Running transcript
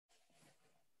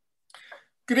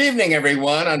Good evening,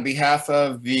 everyone. On behalf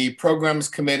of the Programs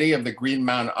Committee of the Green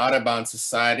Mountain Audubon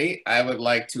Society, I would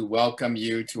like to welcome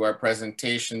you to our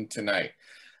presentation tonight.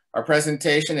 Our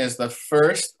presentation is the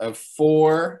first of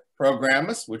 4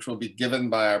 programs, which will be given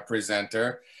by our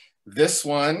presenter. This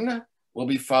one will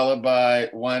be followed by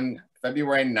one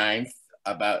February 9th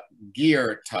about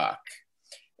gear talk.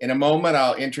 In a moment,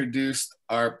 I'll introduce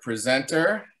our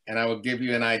presenter and I will give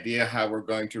you an idea how we're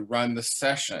going to run the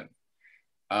session.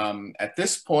 At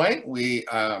this point, we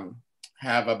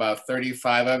have about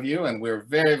 35 of you, and we're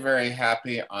very, very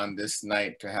happy on this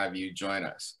night to have you join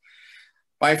us.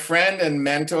 My friend and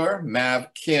mentor, Maeve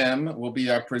Kim, will be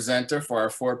our presenter for our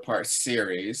 4-part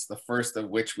series, the first of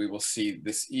which we will see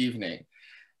this evening.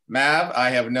 Maeve,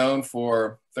 I have known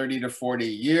for 30 to 40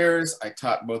 years. I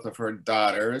taught both of her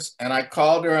daughters, and I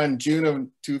called her in June of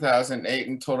 2008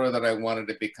 and told her that I wanted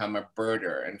to become a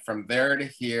birder. And from there to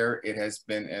here, it has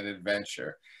been an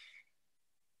adventure.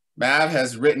 Maeve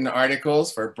has written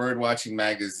articles for Birdwatching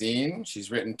Magazine.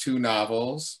 She's written 2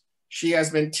 novels. She has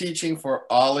been teaching for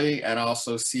Ollie and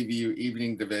also CVU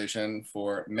Evening Division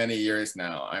for many years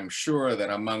now. I'm sure that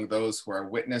among those who are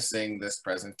witnessing this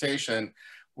presentation,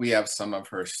 we have some of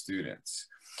her students.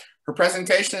 Her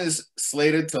presentation is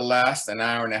slated to last an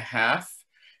hour and a half.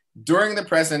 During the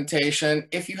presentation,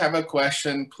 if you have a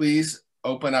question, please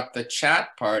open up the chat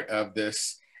part of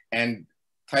this and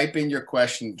type in your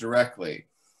question directly.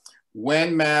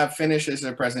 When Maeve finishes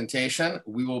her presentation,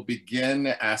 we will begin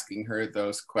asking her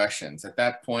those questions. At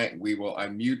that point, we will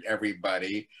unmute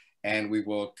everybody and we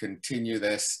will continue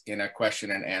this in a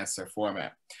question and answer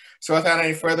format. So without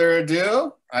any further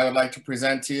ado, I would like to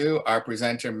present to you our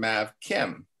presenter, Maeve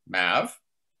Kim. Maeve.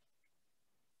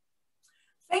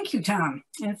 Thank you, Tom,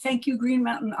 and thank you, Green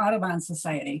Mountain Audubon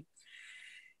Society.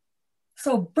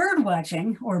 So bird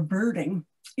watching, or birding,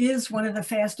 is one of the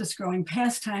fastest growing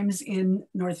pastimes in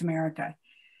North America.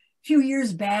 A few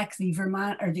years back, the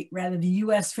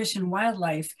US Fish and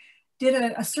Wildlife did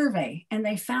a survey, and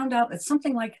they found out that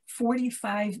something like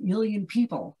 45 million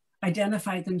people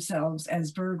identified themselves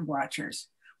as bird watchers,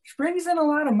 which brings in a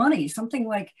lot of money, something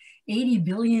like 80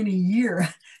 billion a year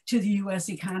to the US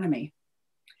economy.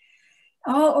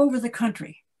 All over the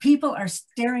country, people are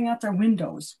staring out their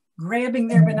windows, grabbing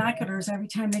their binoculars every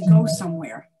time they go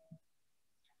somewhere.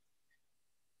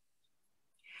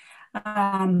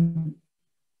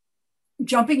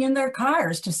 Jumping in their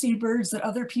cars to see birds that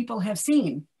other people have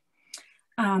seen.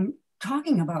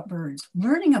 Talking about birds,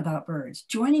 learning about birds,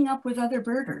 joining up with other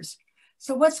birders.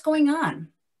 So what's going on?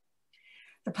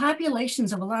 The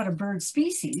populations of a lot of bird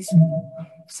species,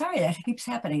 sorry that keeps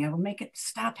happening, I will make it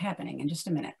stop happening in just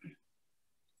a minute,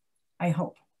 I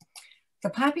hope. The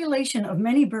population of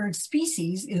many bird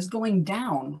species is going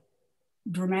down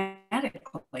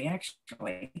dramatically,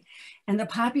 actually. And the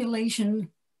population,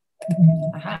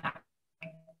 I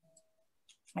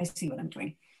see what I'm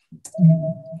doing.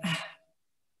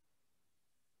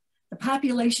 The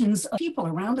populations of people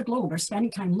around the globe are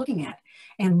spending time looking at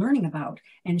and learning about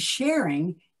and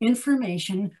sharing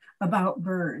information about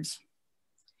birds.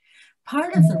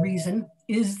 Part of the reason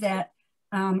is that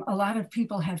a lot of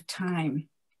people have time.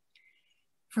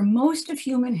 For most of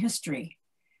human history,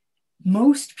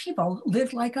 most people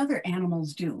lived like other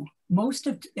animals do. Most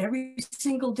of every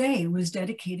single day was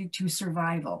dedicated to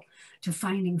survival, to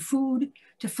finding food,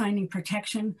 to finding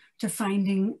protection, to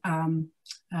finding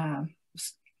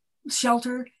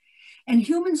shelter. And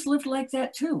humans lived like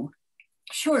that too.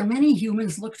 Sure, many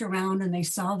humans looked around and they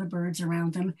saw the birds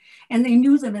around them and they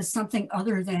knew them as something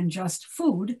other than just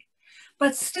food,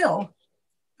 but still,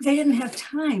 they didn't have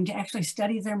time to actually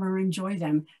study them or enjoy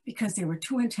them because they were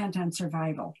too intent on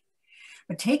survival.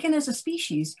 But taken as a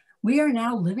species, we are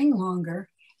now living longer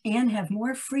and have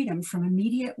more freedom from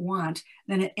immediate want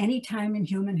than at any time in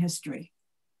human history.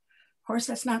 Of course,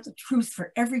 that's not the truth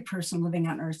for every person living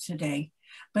on Earth today,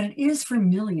 but it is for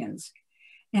millions.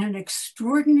 And an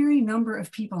extraordinary number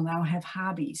of people now have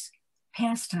hobbies,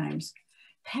 pastimes,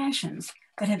 passions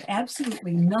that have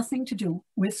absolutely nothing to do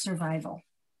with survival.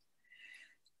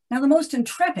 Now, the most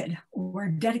intrepid or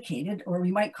dedicated, or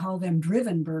we might call them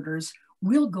driven birders,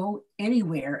 will go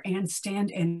anywhere and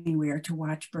stand anywhere to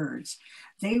watch birds.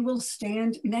 They will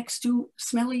stand next to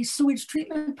smelly sewage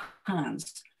treatment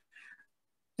ponds.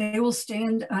 They will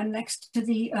stand next to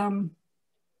the, I'm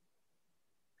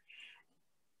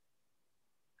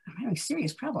having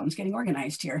serious problems getting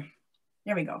organized here.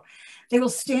 There we go. They will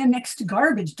stand next to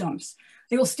garbage dumps.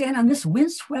 They will stand on this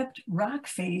windswept rock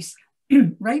face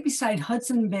right beside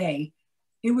Hudson Bay.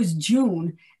 It was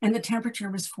June and the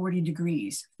temperature was 40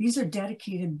 degrees. These are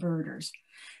dedicated birders.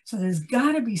 So there's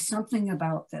gotta be something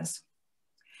about this.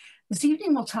 This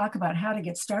evening, we'll talk about how to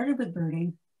get started with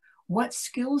birding, what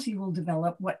skills you will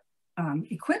develop, what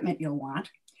equipment you'll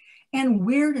want, and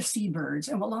where to see birds.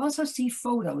 And we'll also see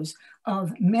photos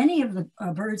of many of the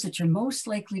birds that you're most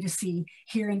likely to see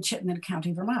here in Chittenden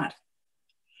County, Vermont.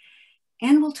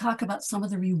 And we'll talk about some of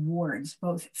the rewards,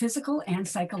 both physical and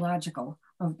psychological,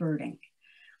 of birding,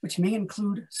 which may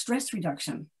include stress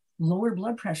reduction, lower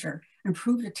blood pressure,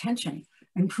 improved attention,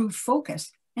 improved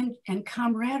focus, and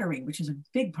camaraderie, which is a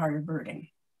big part of birding.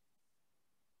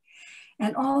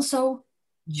 And also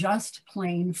just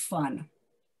plain fun.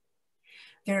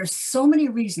 There are so many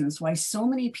reasons why so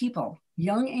many people,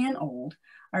 young and old,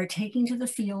 are taking to the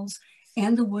fields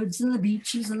and the woods and the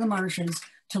beaches and the marshes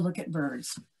to look at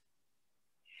birds.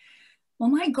 Well,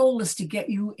 my goal is to get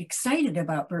you excited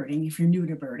about birding if you're new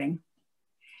to birding,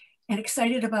 and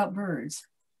excited about birds,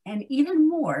 and even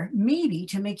more, maybe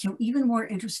to make you even more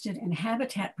interested in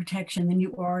habitat protection than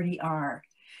you already are,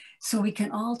 so we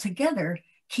can all together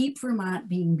keep Vermont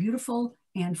being beautiful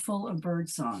and full of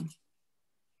birdsong.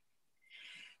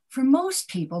 For most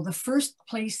people, the first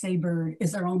place they bird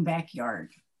is their own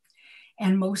backyard.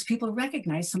 And most people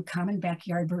recognize some common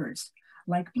backyard birds,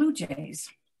 like blue jays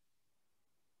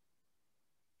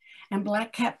and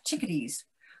black-capped chickadees,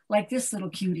 like this little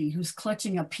cutie who's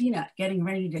clutching a peanut, getting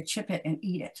ready to chip it and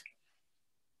eat it.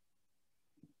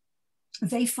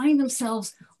 They find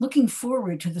themselves looking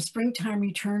forward to the springtime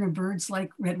return of birds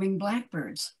like red-winged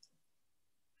blackbirds.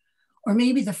 Or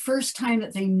maybe the first time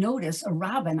that they notice a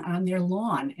robin on their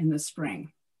lawn in the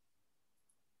spring.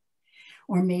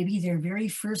 Or maybe their very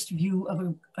first view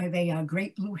of a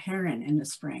great blue heron in the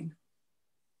spring.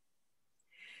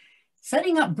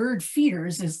 Setting up bird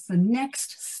feeders is the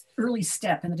next early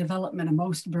step in the development of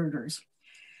most birders.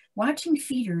 Watching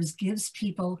feeders gives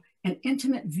people an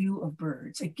intimate view of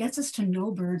birds. It gets us to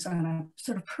know birds on a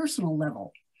sort of personal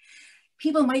level.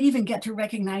 People might even get to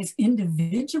recognize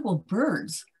individual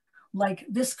birds, like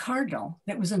this cardinal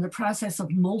that was in the process of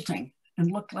molting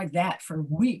and looked like that for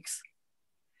weeks.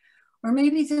 Or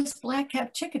maybe this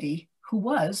black-capped chickadee who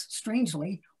was,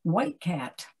 strangely,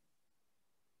 white-capped.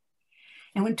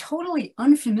 And when totally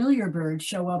unfamiliar birds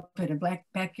show up at a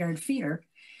backyard feeder,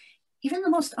 even the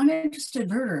most uninterested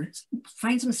birder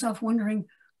finds himself wondering,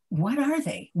 what are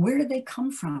they? Where did they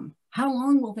come from? How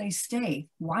long will they stay?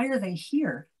 Why are they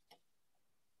here?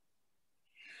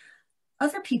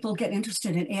 Other people get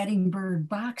interested in adding bird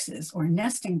boxes or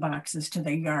nesting boxes to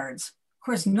their yards. Of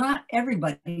course, not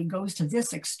everybody goes to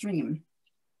this extreme.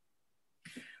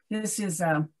 This is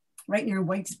right near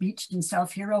White's Beach in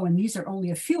South Hero, and these are only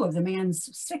a few of the man's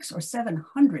 600 or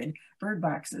 700 bird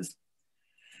boxes.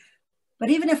 But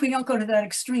even if we don't go to that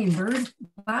extreme, bird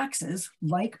boxes,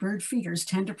 like bird feeders,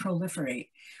 tend to proliferate.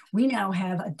 We now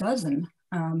have a dozen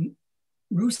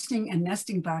roosting and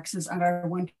nesting boxes on our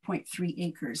 1.3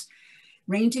 acres,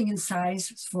 ranging in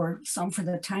size for some for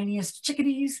the tiniest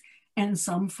chickadees and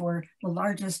some for the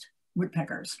largest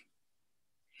woodpeckers.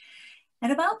 At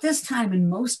about this time in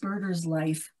most birders'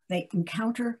 life, they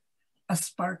encounter a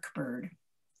spark bird.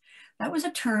 That was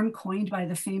a term coined by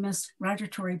the famous Roger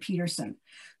Torrey Peterson,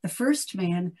 the first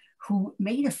man who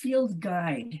made a field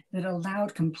guide that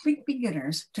allowed complete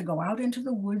beginners to go out into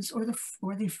the woods or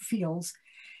the fields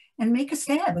and make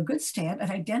a good stab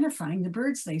at identifying the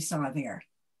birds they saw there.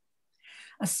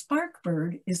 A spark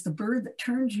bird is the bird that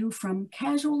turns you from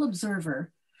casual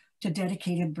observer to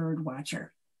dedicated bird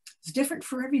watcher. It's different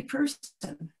for every person.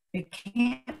 It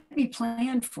can't be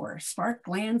planned for. Spark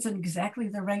lands in exactly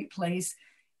the right place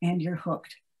and you're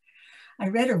hooked. I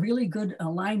read a really good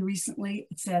line recently.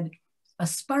 It said, a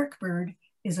spark bird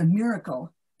is a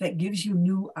miracle that gives you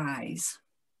new eyes.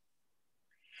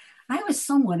 I was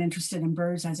somewhat interested in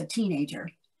birds as a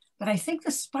teenager, but I think the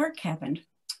spark happened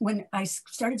when I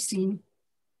started seeing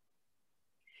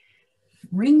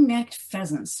ring-necked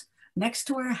pheasants next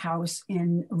to our house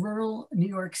in rural New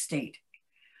York State.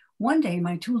 One day,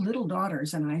 my two little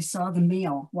daughters and I saw the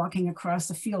male walking across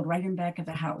the field right in back of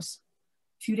the house.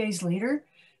 A few days later,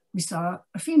 we saw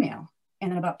a female.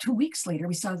 And about 2 weeks later,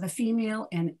 we saw the female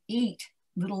and 8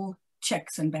 little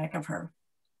chicks in back of her.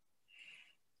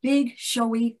 Big,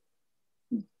 showy,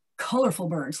 colorful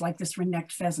birds like this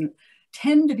ring-necked pheasant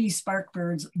tend to be spark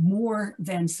birds more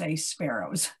than, say,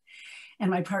 sparrows.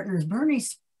 And my partner's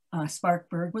Bernie's spark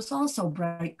bird was also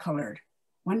bright colored.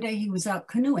 One day he was out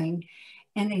canoeing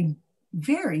and a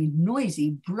very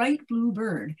noisy, bright blue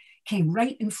bird came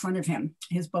right in front of him,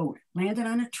 his boat, landed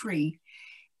on a tree,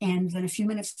 and then a few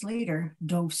minutes later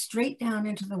dove straight down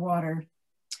into the water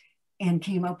and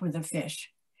came up with a fish.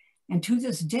 And to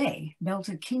this day,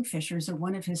 belted kingfishers are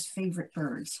one of his favorite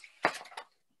birds.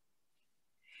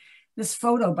 This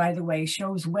photo, by the way,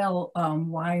 shows well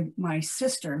why my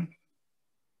sister,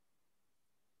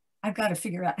 I've got to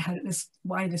figure out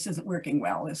why this isn't working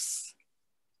well.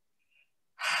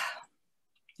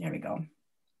 There we go.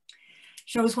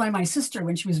 Shows why my sister,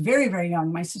 when she was very, very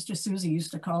young, my sister Susie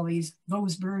used to call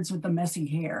those birds with the messy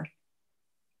hair.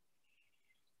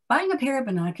 Buying a pair of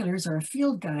binoculars or a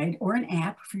field guide or an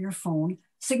app for your phone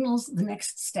signals the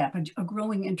next step, a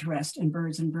growing interest in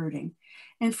birds and birding.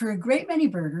 And for a great many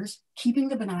birders, keeping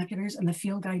the binoculars and the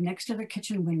field guide next to their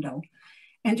kitchen window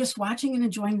and just watching and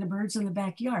enjoying the birds in the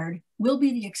backyard will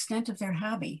be the extent of their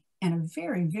hobby, and a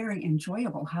very, very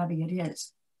enjoyable hobby it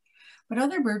is. But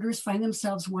other birders find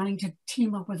themselves wanting to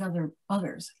team up with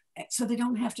others, so they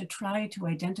don't have to try to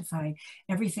identify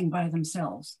everything by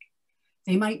themselves.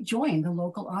 They might join the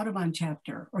local Audubon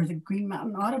chapter or the Green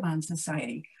Mountain Audubon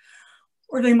Society,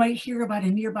 or they might hear about a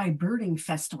nearby birding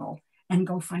festival and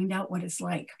go find out what it's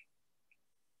like.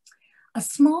 A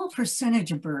small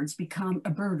percentage of birders become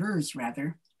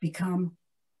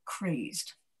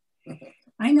crazed.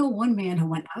 I know one man who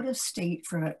went out of state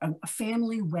for a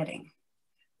family wedding.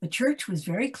 The church was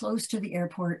very close to the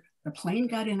airport, the plane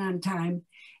got in on time,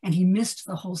 and he missed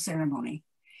the whole ceremony.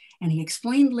 And he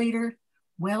explained later,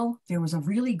 well, there was a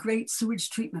really great sewage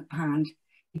treatment pond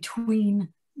between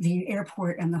the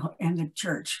airport and the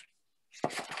church.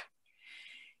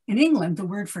 In England, the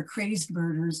word for crazed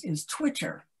birders is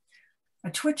twitcher. A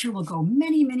twitcher will go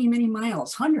many, many, many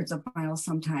miles, hundreds of miles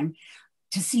sometime,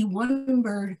 to see one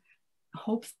bird,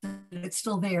 hope that it's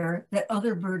still there, that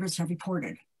other birders have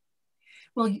reported.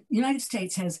 Well, the United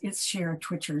States has its share of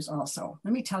twitchers also.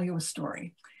 Let me tell you a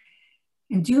story.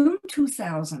 In June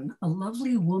 2000, a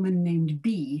lovely woman named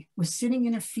Bee was sitting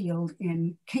in a field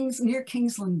near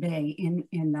Kingsland Bay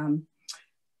in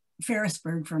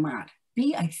Ferrisburgh, Vermont.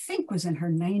 Bee, I think, was in her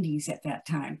 90s at that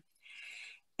time.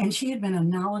 And she had been a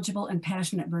knowledgeable and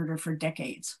passionate birder for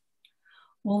decades.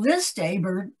 Well, this day,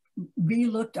 Bee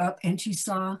looked up and she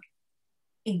saw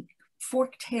a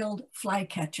fork-tailed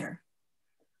flycatcher.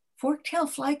 Fork-tailed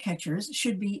flycatchers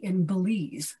should be in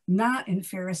Belize, not in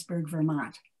Ferrisburgh,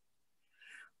 Vermont.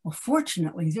 Well,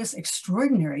 fortunately, this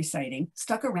extraordinary sighting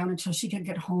stuck around until she could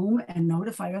get home and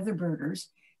notify other birders.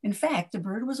 In fact, the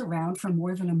bird was around for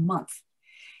more than a month.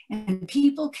 And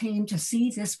people came to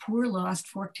see this poor lost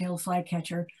fork-tailed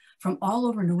flycatcher from all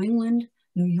over New England,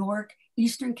 New York,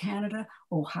 Eastern Canada,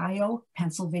 Ohio,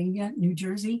 Pennsylvania, New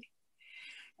Jersey.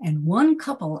 And one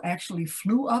couple actually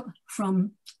flew up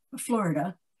from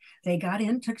Florida. They got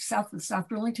in, took the South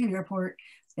Burlington Airport.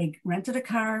 They rented a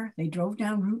car. They drove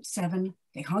down Route 7.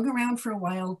 They hung around for a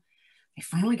while. They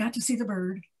finally got to see the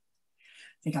bird.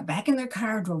 They got back in their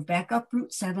car, drove back up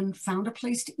Route 7, found a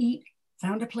place to eat,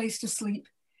 found a place to sleep,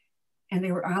 and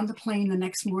they were on the plane the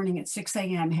next morning at 6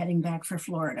 a.m. heading back for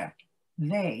Florida.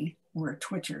 They were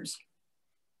twitchers.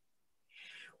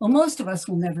 Well, most of us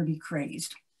will never be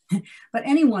crazed, but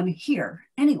anyone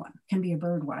can be a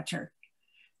bird watcher.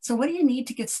 So what do you need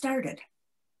to get started?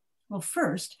 Well,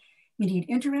 first, you need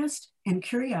interest and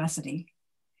curiosity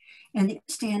and the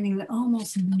understanding that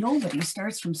almost nobody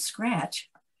starts from scratch.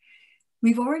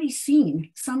 We've already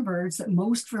seen some birds that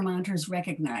most Vermonters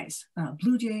recognize: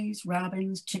 blue jays,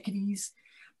 robins, chickadees,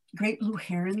 great blue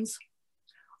herons.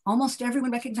 Almost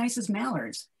everyone recognizes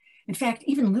mallards. In fact,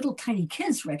 even little tiny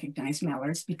kids recognize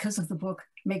mallards because of the book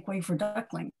Make Way for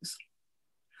Ducklings.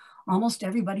 Almost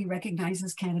everybody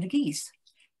recognizes Canada geese.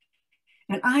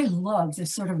 And I love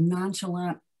this sort of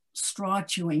nonchalant straw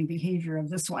chewing behavior of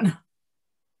this one.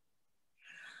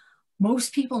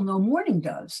 Most people know mourning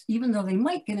doves, even though they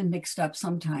might get them mixed up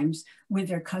sometimes with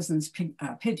their cousins'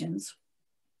 pigeons.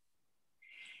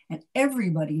 And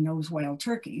everybody knows wild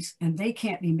turkeys, and they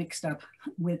can't be mixed up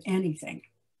with anything.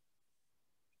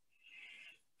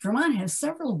 Vermont has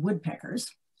several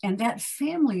woodpeckers, and that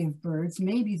family of birds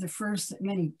may be the first that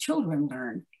many children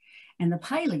learn. And the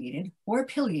pileated, or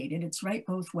pileated, it's right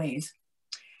both ways,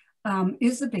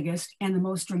 is the biggest and the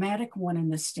most dramatic one in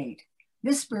the state.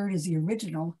 This bird is the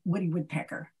original woody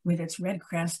woodpecker with its red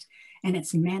crest and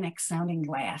its manic sounding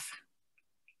laugh.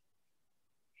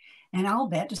 And I'll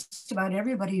bet just about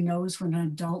everybody knows what an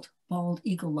adult bald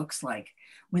eagle looks like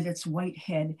with its white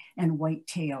head and white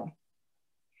tail.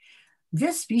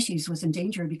 This species was in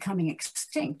danger of becoming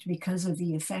extinct because of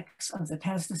the effects of the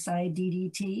pesticide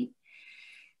DDT.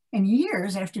 And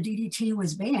years after DDT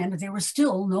was banned, there were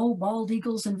still no bald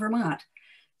eagles in Vermont.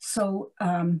 So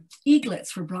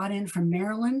eaglets were brought in from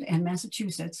Maryland and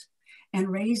Massachusetts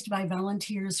and raised by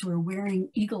volunteers who were wearing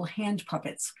eagle hand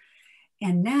puppets.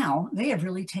 And now they have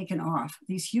really taken off.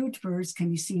 These huge birds can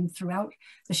be seen throughout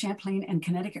the Champlain and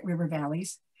Connecticut River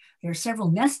valleys. There are several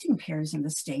nesting pairs in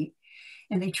the state.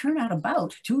 and they turn out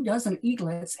about 24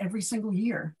 eaglets every single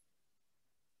year.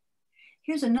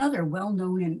 Here's another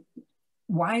well-known and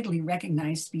widely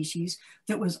recognized species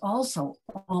that was also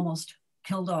almost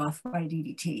killed off by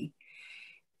DDT.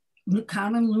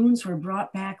 Common loons were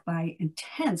brought back by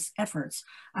intense efforts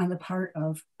on the part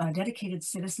of dedicated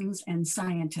citizens and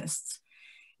scientists.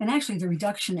 And actually the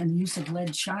reduction in the use of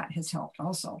lead shot has helped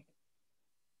also.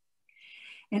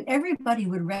 And everybody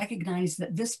would recognize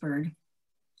that this bird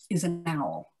is an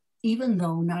owl, even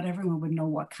though not everyone would know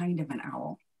what kind of an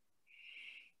owl.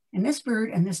 And this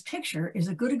bird in this picture is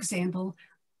a good example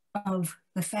of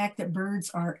the fact that birds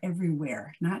are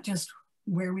everywhere, not just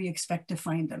where we expect to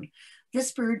find them.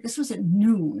 This bird, this was at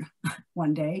noon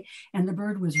one day, and the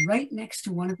bird was right next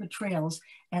to one of the trails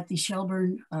at the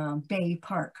Shelburne Bay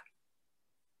Park.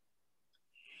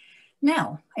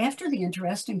 Now, after the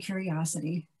interest and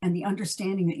curiosity and the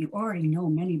understanding that you already know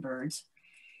many birds,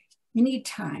 you need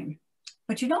time,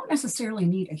 but you don't necessarily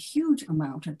need a huge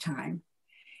amount of time.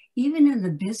 Even in the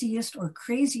busiest or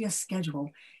craziest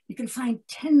schedule, you can find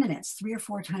 10 minutes 3 or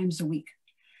 4 times a week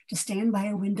to stand by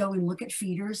a window and look at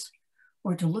feeders,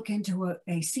 or to look into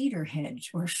a cedar hedge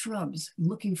or shrubs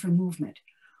looking for movement,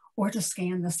 or to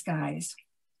scan the skies.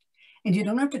 And you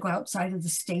don't have to go outside of the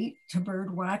state to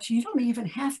bird watch. You don't even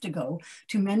have to go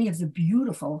to many of the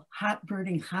beautiful hot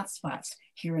birding hotspots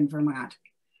here in Vermont.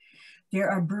 There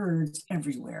are birds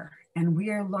everywhere, and we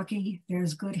are lucky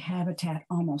there's good habitat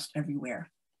almost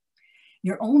everywhere.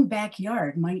 Your own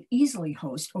backyard might easily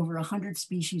host over 100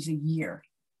 species a year.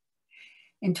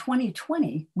 In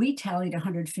 2020, we tallied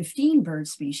 115 bird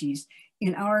species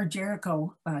in our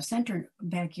Jericho Center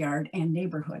backyard and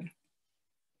neighborhood.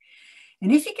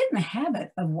 And if you get in the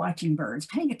habit of watching birds,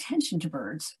 paying attention to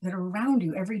birds that are around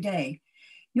you every day,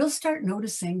 you'll start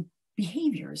noticing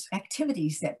behaviors,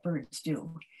 activities that birds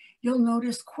do. You'll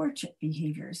notice courtship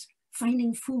behaviors,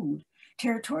 finding food,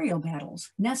 territorial battles,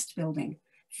 nest building,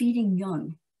 feeding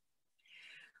young.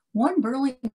 One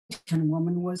Burlington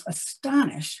woman was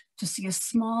astonished to see a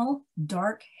small,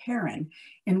 dark heron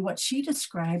in what she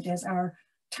described as our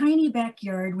tiny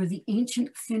backyard with the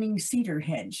ancient thinning cedar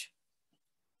hedge.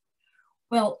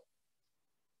 Well,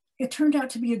 it turned out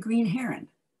to be a green heron.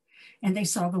 And they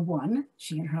saw the one,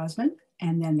 she and her husband,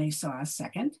 and then they saw a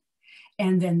second,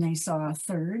 and then they saw a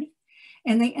third,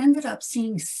 and they ended up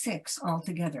seeing 6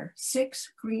 altogether,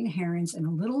 6 green herons in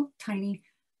a little tiny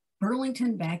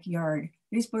Burlington backyard.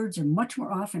 These birds are much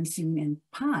more often seen in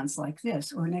ponds like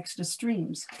this or next to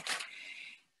streams.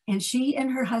 And she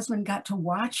and her husband got to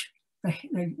watch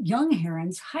the young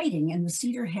herons hiding in the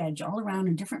cedar hedge all around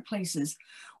in different places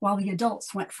while the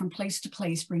adults went from place to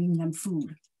place bringing them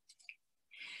food.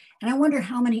 And I wonder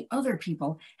how many other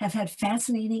people have had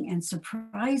fascinating and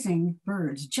surprising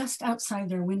birds just outside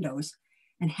their windows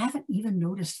and haven't even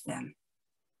noticed them.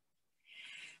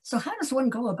 So how does one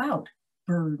go about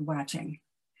bird watching?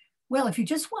 Well, if you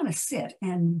just want to sit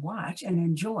and watch and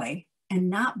enjoy and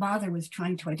not bother with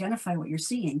trying to identify what you're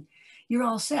seeing, you're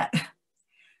all set.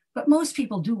 But most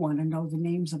people do want to know the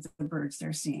names of the birds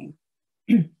they're seeing.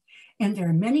 And there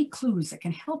are many clues that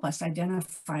can help us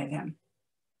identify them.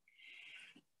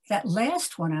 That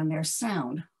last one on there,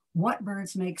 sound, what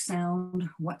birds make sound,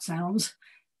 what sounds,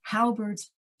 how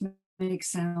birds make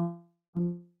sound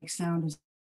is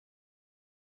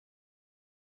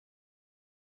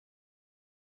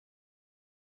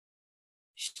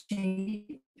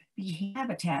shape the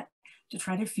habitat to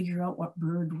try to figure out what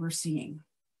bird we're seeing.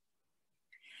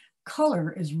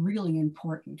 Color is really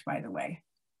important, by the way.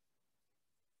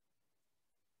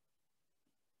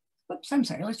 Oops, I'm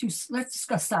sorry, let's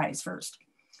discuss size first.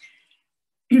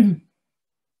 In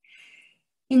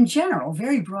general,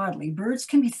 very broadly, birds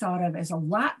can be thought of as a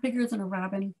lot bigger than a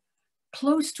robin,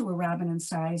 close to a robin in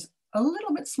size, a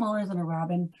little bit smaller than a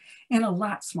robin, and a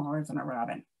lot smaller than a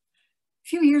robin. A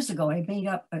few years ago, I made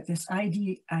up this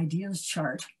ideas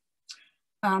chart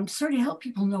sort of help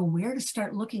people know where to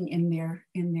start looking in their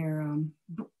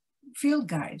field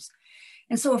guides.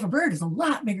 And so if a bird is a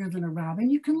lot bigger than a robin,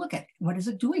 you can look at what is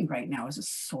it doing right now? Is it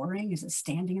soaring? Is it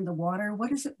standing in the water? What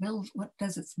does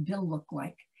its bill look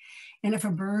like? And if a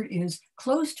bird is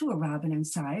close to a robin in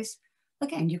size,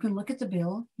 again, you can look at the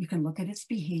bill, you can look at its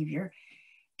behavior,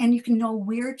 and you can know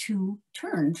where to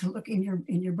turn to look in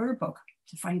your bird book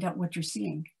to find out what you're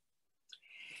seeing.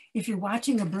 If you're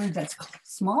watching a bird that's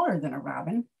smaller than a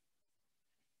robin,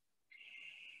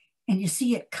 and you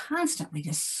see it constantly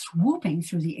just swooping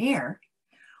through the air,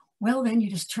 well, then you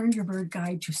just turn your bird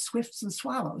guide to swifts and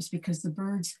swallows, because the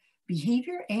bird's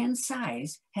behavior and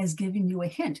size has given you a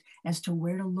hint as to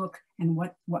where to look and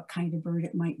what kind of bird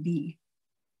it might be.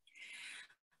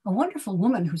 A wonderful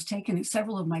woman who's taken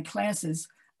several of my classes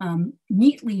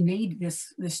neatly made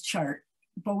this chart,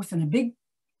 both in a big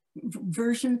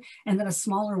version and then a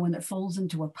smaller one that folds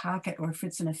into a pocket or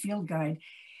fits in a field guide.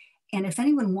 And if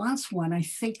anyone wants one, I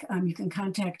think you can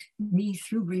contact me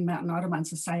through Green Mountain Audubon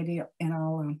Society and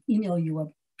I'll email you a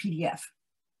PDF.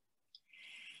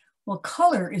 Well,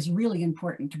 color is really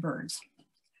important to birds.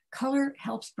 Color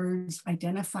helps birds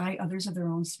identify others of their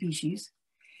own species.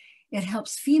 It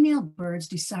helps female birds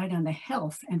decide on the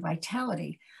health and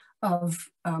vitality of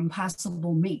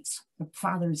possible mates, the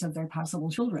fathers of their possible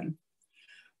children.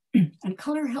 And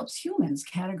color helps humans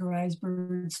categorize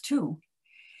birds too.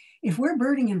 If we're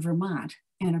birding in Vermont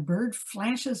and a bird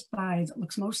flashes by that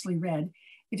looks mostly red,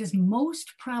 it is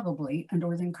most probably a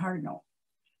northern cardinal,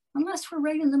 unless we're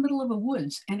right in the middle of a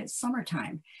woods and it's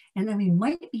summertime, and then we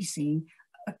might be seeing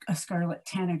a scarlet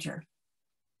tanager.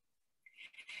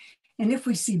 And if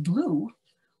we see blue,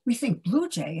 we think blue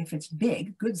jay if it's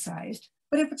big, good sized,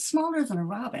 but if it's smaller than a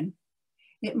robin,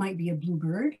 it might be a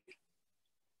bluebird,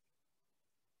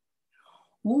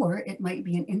 or it might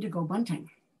be an indigo bunting.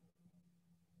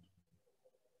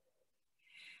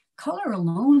 Color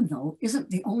alone, though, isn't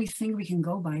the only thing we can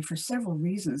go by for several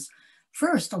reasons.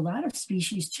 First, a lot of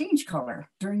species change color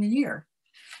during the year.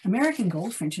 American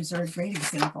goldfinches are a great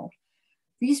example.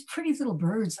 These pretty little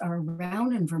birds are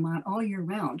around in Vermont all year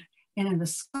round. And in the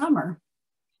summer,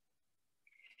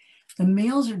 the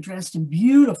males are dressed in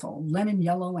beautiful lemon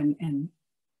yellow and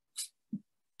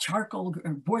charcoal,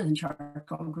 or more than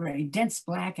charcoal gray, dense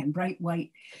black and bright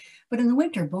white. But in the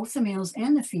winter, both the males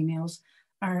and the females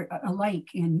are alike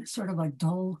in sort of a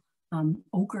dull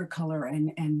ochre color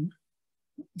and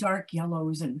dark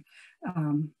yellows and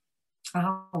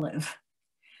olive.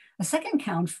 A second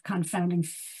confounding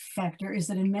factor is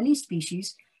that in many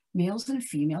species, males and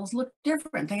females look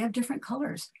different. They have different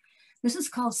colors. This is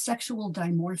called sexual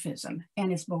dimorphism,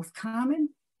 and it's both common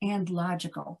and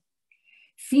logical.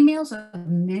 Females of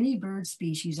many bird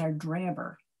species are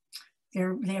drabber.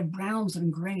 They have browns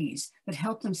and grays that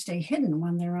help them stay hidden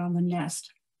when they're on the nest.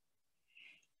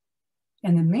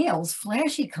 And the males'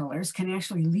 flashy colors can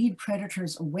actually lead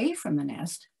predators away from the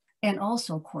nest and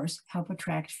also, of course, help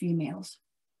attract females.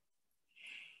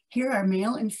 Here are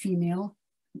male and female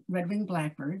red-winged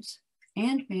blackbirds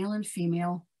and male and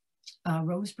female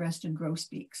rose-breasted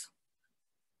grosbeaks.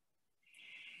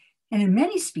 And in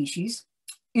many species,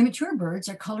 immature birds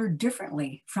are colored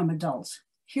differently from adults.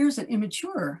 Here's an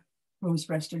immature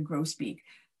rose-breasted grosbeak,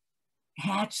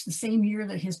 hatched the same year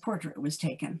that his portrait was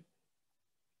taken.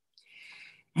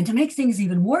 And to make things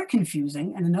even more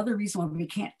confusing, and another reason why we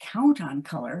can't count on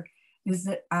color, is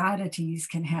that oddities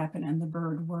can happen in the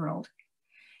bird world.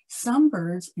 Some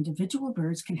birds, individual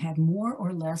birds, can have more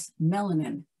or less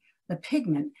melanin, the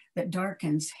pigment that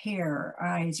darkens hair, or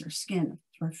eyes, or skin,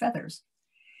 or feathers.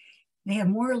 They have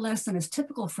more or less than is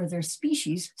typical for their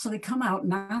species, so they come out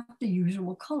not the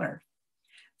usual color.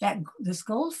 This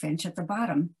goldfinch at the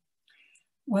bottom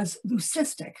was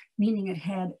leucistic, meaning it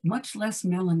had much less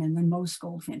melanin than most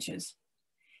goldfinches.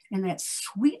 And that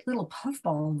sweet little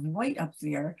puffball of white up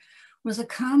there was a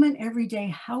common everyday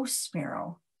house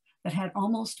sparrow that had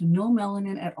almost no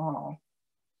melanin at all.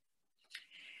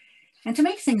 And to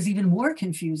make things even more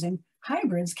confusing,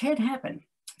 hybrids can happen.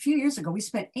 A few years ago, we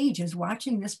spent ages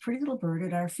watching this pretty little bird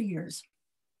at our feeders.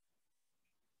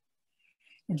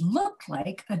 It looked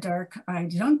like a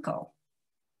dark-eyed junco,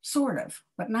 sort of,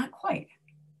 but not quite.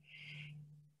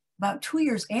 About 2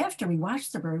 years after we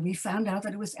watched the bird, we found out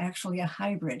that it was actually a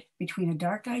hybrid between a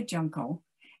dark-eyed junco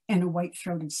and a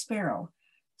white-throated sparrow,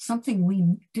 something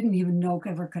we didn't even know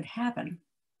ever could happen.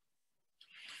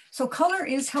 So color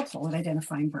is helpful at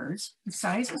identifying birds. The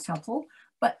size is helpful,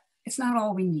 but it's not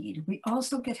all we need. We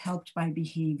also get helped by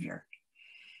behavior.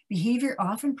 Behavior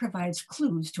often provides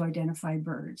clues to identify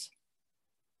birds.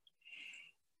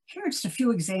 Here are just a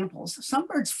few examples. Some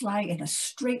birds fly in a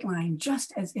straight line,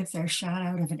 just as if they're shot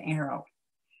out of an arrow.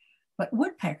 But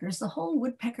woodpeckers, the whole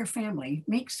woodpecker family,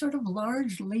 make sort of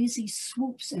large, lazy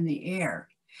swoops in the air.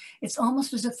 It's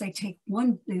almost as if they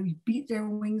beat their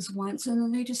wings once, and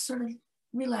then they just sort of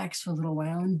relax for a little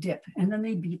while and dip, and then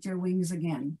they beat their wings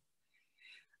again.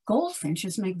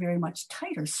 Goldfinches make very much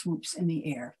tighter swoops in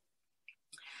the air.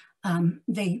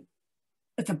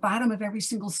 At the bottom of every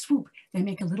single swoop, they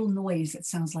make a little noise that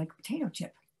sounds like potato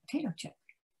chip, potato chip.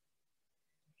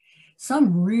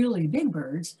 Some really big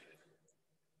birds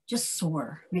just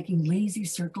soar, making lazy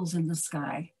circles in the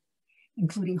sky,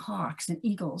 including hawks and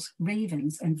eagles,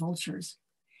 ravens, and vultures.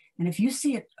 And if you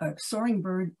see a soaring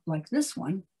bird like this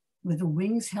one, with the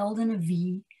wings held in a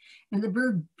V, and the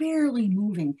bird barely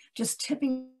moving, just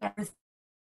tipping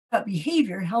about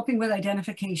behavior, helping with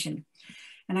identification.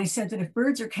 And I said that if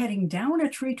birds are heading down a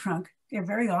tree trunk, they're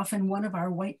very often one of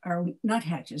our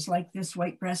nuthatches, like this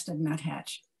white-breasted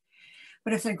nuthatch.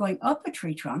 But if they're going up a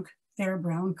tree trunk, they're a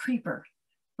brown creeper.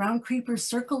 Brown creepers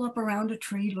circle up around a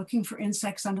tree looking for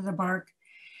insects under the bark.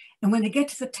 And when they get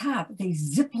to the top, they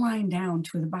zip line down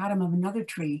to the bottom of another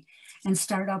tree and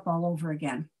start up all over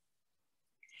again.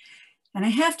 And I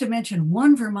have to mention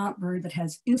one Vermont bird that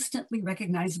has instantly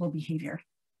recognizable behavior.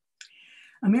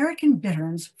 American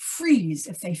bitterns freeze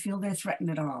if they feel they're threatened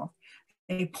at all.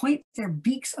 They point their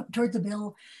beaks up toward the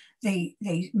bill. They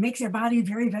make their body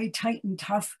very, very tight and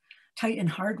tough, tight and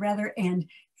hard rather, and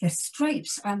the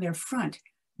stripes on their front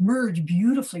merge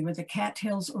beautifully with the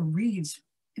cattails or reeds.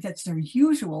 That's their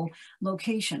usual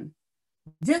location.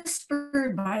 This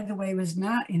bird, by the way, was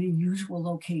not in a usual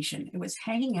location. It was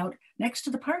hanging out next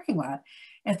to the parking lot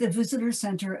at the visitor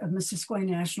center of Missisquoi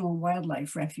National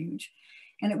Wildlife Refuge.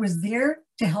 And it was there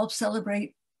to help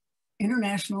celebrate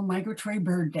International Migratory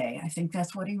Bird Day. I think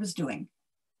that's what he was doing.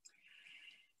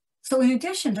 So in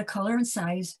addition to color and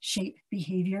size, shape,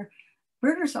 behavior,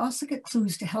 birders also get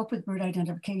clues to help with bird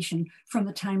identification from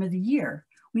the time of the year.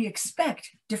 We expect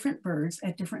different birds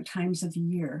at different times of the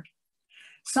year.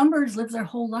 Some birds live their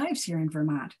whole lives here in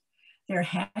Vermont. They're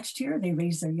hatched here, they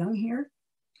raise their young here.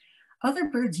 Other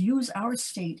birds use our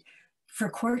state for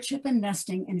courtship and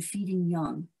nesting and feeding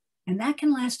young. And that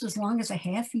can last as long as a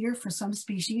half year for some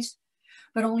species,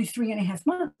 but only 3.5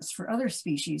 months for other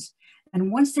species.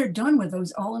 And once they're done with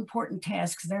those all-important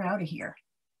tasks, they're out of here.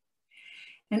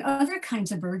 And other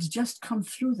kinds of birds just come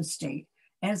through the state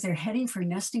as they're heading for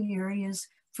nesting areas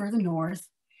further north.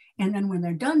 And then when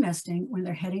they're done nesting, when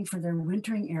they're heading for their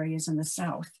wintering areas in the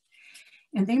south.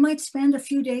 And they might spend a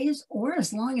few days or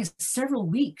as long as several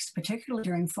weeks, particularly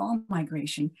during fall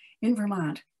migration in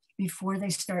Vermont, before they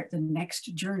start the next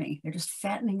journey. They're just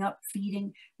fattening up,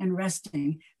 feeding, and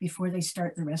resting before they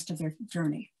start the rest of their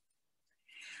journey.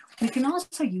 We can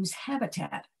also use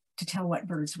habitat to tell what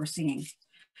birds we're seeing.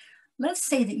 Let's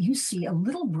say that you see a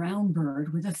little brown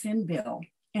bird with a thin bill,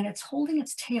 and it's holding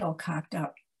its tail cocked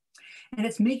up, and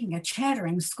it's making a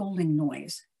chattering, scolding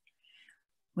noise.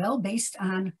 Well, based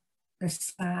on the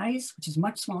size, which is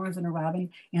much smaller than a robin,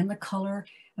 and the color,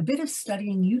 a bit of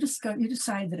studying, you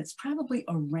decide that it's probably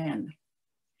a wren.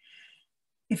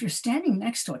 If you're standing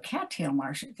next to a cattail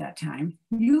marsh at that time,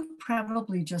 you've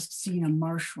probably just seen a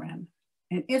marsh wren.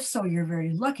 And if so, you're very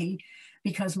lucky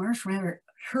because marsh wren are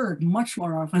heard much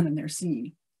more often than they're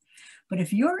seen. But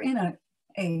if you're in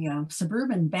a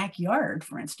suburban backyard,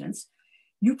 for instance,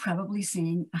 you're probably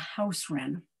seeing a house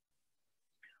wren,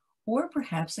 or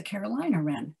perhaps a Carolina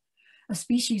wren, a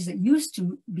species that used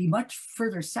to be much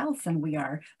further south than we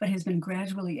are, but has been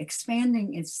gradually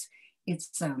expanding its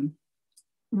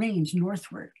range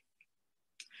northward.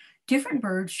 Different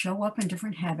birds show up in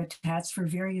different habitats for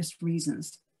various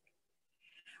reasons.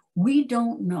 We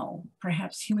don't know,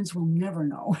 perhaps humans will never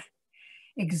know,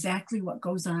 exactly what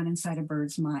goes on inside a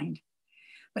bird's mind.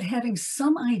 But having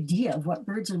some idea of what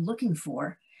birds are looking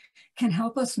for can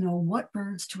help us know what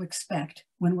birds to expect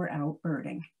when we're out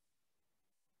birding.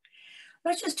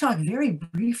 Let's just talk very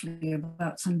briefly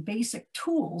about some basic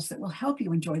tools that will help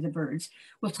you enjoy the birds.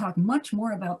 We'll talk much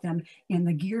more about them in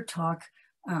the Gear Talk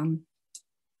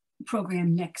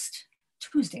program next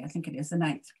Tuesday, I think it is, the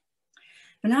 9th.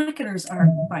 Binoculars are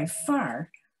by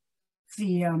far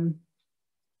the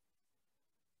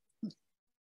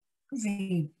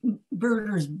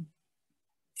birder's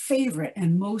favorite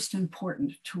and most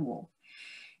important tool.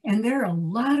 And there are a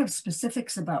lot of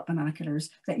specifics about binoculars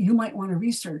that you might want to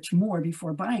research more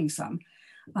before buying some.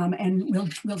 And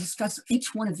we'll discuss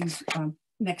each one of these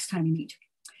next time we meet.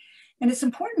 And it's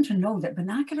important to know that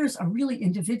binoculars are really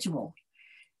individual.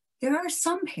 There are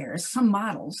some pairs, some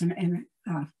models and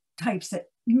types that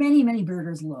many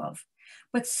birders love.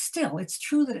 But still, it's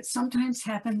true that it sometimes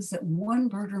happens that one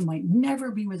birder might never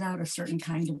be without a certain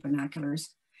kind of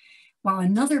binoculars, while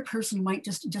another person might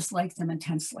just dislike them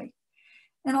intensely.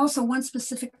 And also one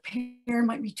specific pair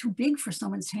might be too big for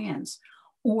someone's hands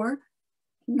or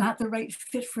not the right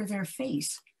fit for their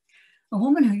face. A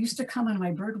woman who used to come on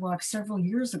my bird walk several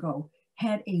years ago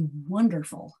had a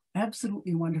wonderful,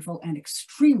 absolutely wonderful and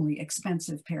extremely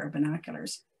expensive pair of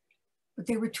binoculars, but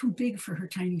they were too big for her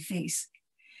tiny face.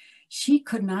 She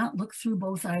could not look through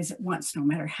both eyes at once, no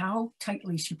matter how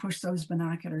tightly she pushed those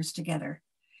binoculars together.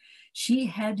 She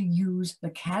had to use the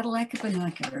Cadillac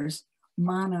binoculars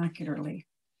monocularly.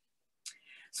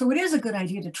 So it is a good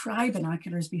idea to try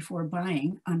binoculars before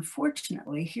buying.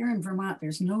 Unfortunately, here in Vermont,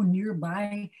 there's no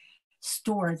nearby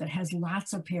store that has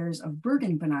lots of pairs of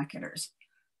birding binoculars.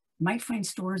 Might find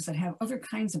stores that have other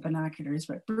kinds of binoculars,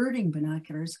 but birding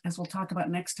binoculars, as we'll talk about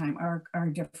next time, are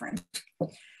different.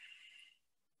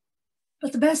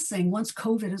 But the best thing, once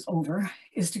COVID is over,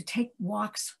 is to take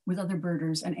walks with other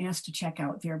birders and ask to check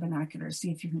out their binoculars, see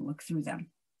if you can look through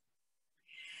them.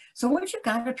 So once you've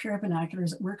got a pair of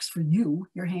binoculars that works for you,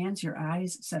 your hands, your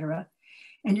eyes, etc.,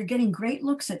 and you're getting great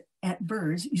looks at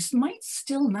birds, you might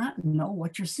still not know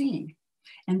what you're seeing.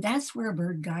 And that's where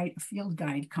a field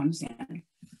guide comes in.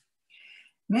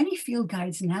 Many field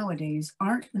guides nowadays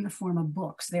aren't in the form of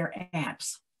books, they're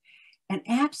apps. And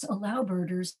apps allow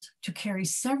birders to carry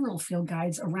several field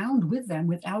guides around with them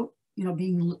without,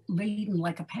 being laden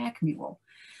like a pack mule.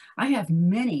 I have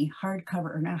many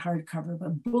hardcover, or not hardcover,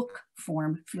 but book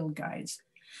form field guides.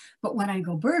 But when I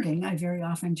go birding, I very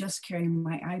often just carry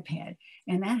my iPad,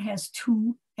 and that has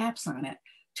 2 apps on it,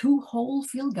 2 whole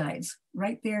field guides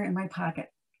right there in my pocket.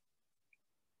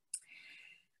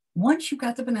 Once you've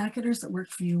got the binoculars that work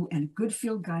for you and a good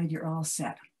field guide, you're all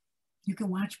set. You can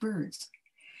watch birds.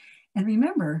 And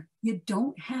remember, you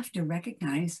don't have to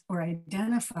recognize or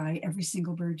identify every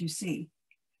single bird you see.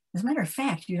 As a matter of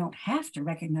fact, you don't have to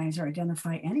recognize or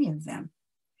identify any of them.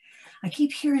 I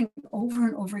keep hearing over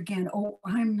and over again, oh,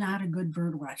 I'm not a good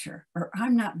bird watcher, or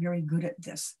I'm not very good at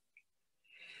this.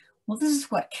 Well, this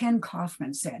is what Ken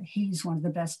Kaufman said. He's one of the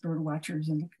best bird watchers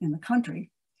in the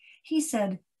country. He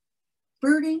said,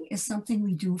 birding is something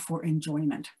we do for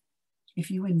enjoyment.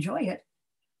 If you enjoy it,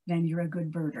 then you're a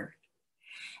good birder.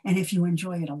 And if you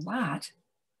enjoy it a lot,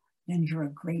 then you're a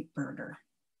great birder.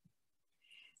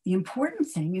 The important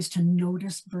thing is to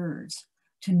notice birds,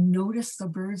 to notice the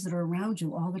birds that are around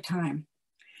you all the time.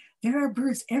 There are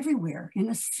birds everywhere in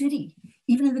a city,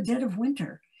 even in the dead of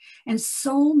winter. And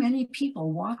so many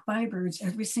people walk by birds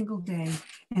every single day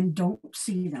and don't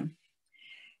see them.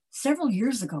 Several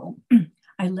years ago,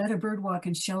 I led a bird walk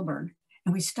in Shelburne,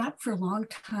 and we stopped for a long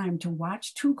time to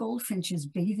watch 2 goldfinches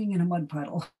bathing in a mud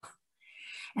puddle.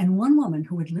 And one woman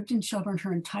who had lived in Shelburne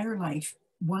her entire life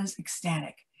was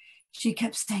ecstatic. She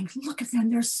kept saying, look at them,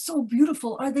 they're so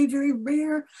beautiful. Are they very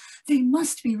rare? They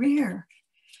must be rare.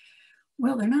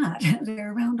 Well, they're not.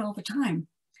 They're around all the time.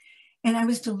 And I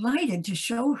was delighted to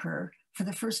show her for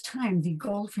the first time the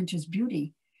goldfinch's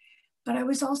beauty. But I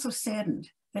was also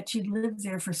saddened that she'd lived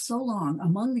there for so long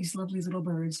among these lovely little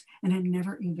birds and had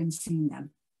never even seen them.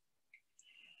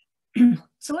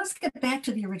 So let's get back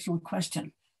to the original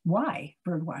question. Why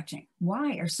bird watching?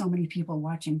 Why are so many people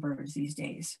watching birds these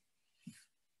days?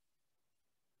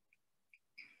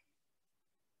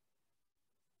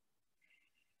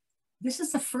 This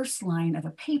is the first line of a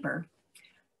paper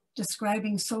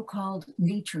describing so-called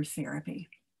nature therapy,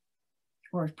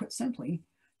 or put simply,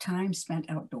 time spent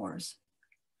outdoors.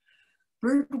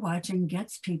 Bird watching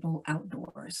gets people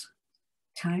outdoors.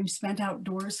 Time spent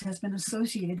outdoors has been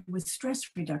associated with stress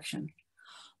reduction,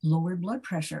 lowered blood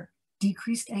pressure,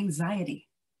 decreased anxiety,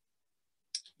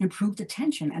 improved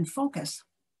attention and focus,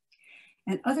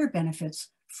 and other benefits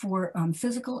for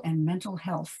physical and mental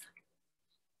health.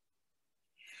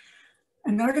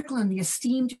 An article in the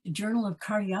esteemed Journal of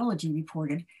Cardiology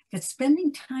reported that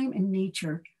spending time in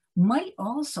nature might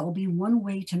also be one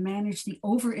way to manage the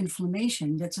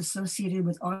overinflammation that's associated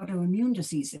with autoimmune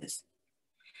diseases,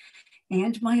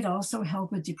 and might also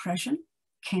help with depression,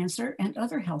 cancer, and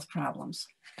other health problems.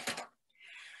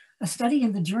 A study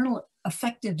in the journal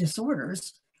Affective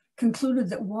Disorders concluded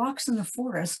that walks in the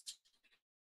forest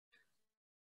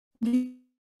lead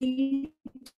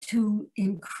to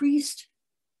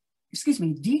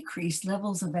decreased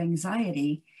levels of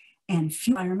anxiety, and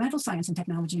environmental science and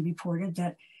technology reported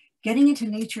that getting into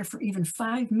nature for even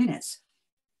 5 minutes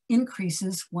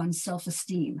increases one's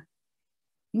self-esteem.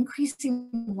 Increasing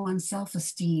one's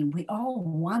self-esteem, we all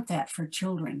want that for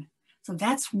children. So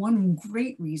that's one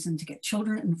great reason to get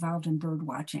children involved in bird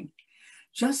watching.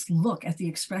 Just look at the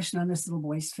expression on this little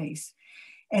boy's face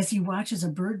as he watches a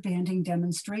bird banding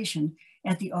demonstration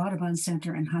at the Audubon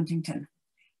Center in Huntington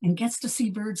and gets to see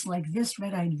birds like this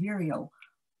red-eyed vireo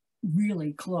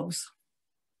really close.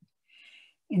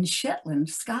 In Shetland,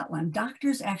 Scotland,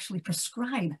 doctors actually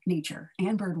prescribe nature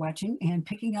and bird watching and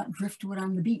picking up driftwood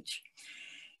on the beach.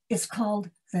 It's called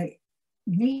the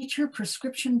Nature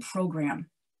Prescription Program.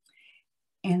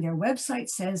 And their website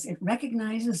says it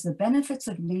recognizes the benefits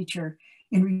of nature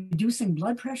in reducing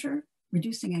blood pressure,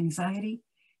 reducing anxiety,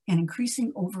 and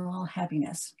increasing overall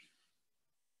happiness.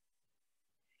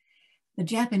 The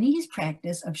Japanese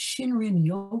practice of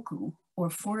Shinrin-yoku, or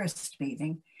forest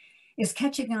bathing, is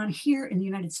catching on here in the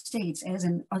United States as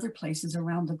in other places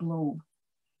around the globe.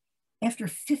 After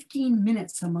 15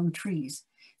 minutes among trees,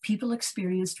 people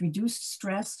experienced reduced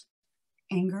stress,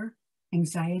 anger,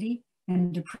 anxiety,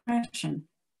 and depression.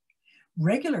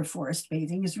 Regular forest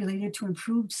bathing is related to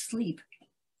improved sleep,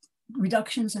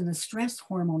 reductions in the stress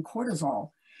hormone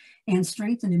cortisol, and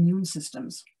strengthened immune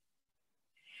systems.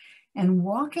 And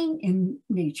walking in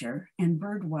nature and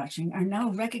bird watching are now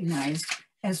recognized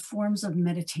as forms of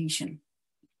meditation.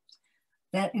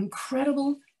 That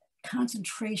incredible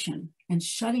concentration and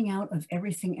shutting out of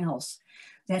everything else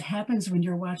that happens when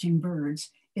you're watching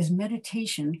birds is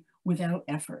meditation without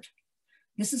effort.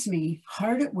 This is me,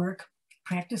 hard at work,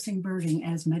 practicing birding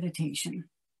as meditation.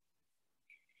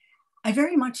 I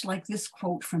very much like this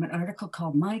quote from an article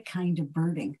called My Kind of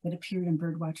Birding that appeared in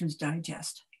Birdwatcher's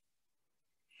Digest.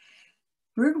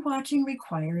 Bird watching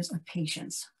requires a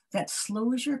patience that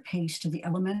slows your pace to the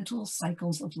elemental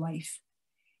cycles of life.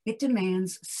 It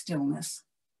demands stillness.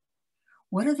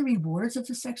 What are the rewards of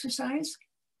this exercise?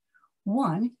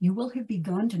 One, you will have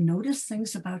begun to notice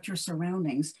things about your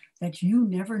surroundings that you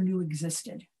never knew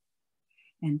existed.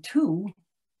 And two,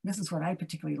 this is what I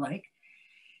particularly like,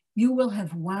 you will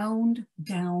have wound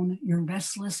down your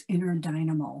restless inner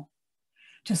dynamo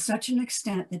to such an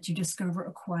extent that you discover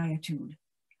a quietude,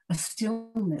 a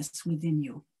stillness within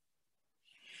you.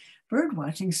 Bird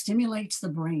watching stimulates the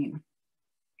brain.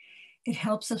 It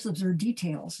helps us observe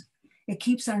details. It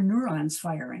keeps our neurons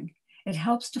firing. It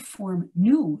helps to form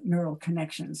new neural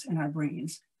connections in our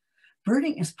brains.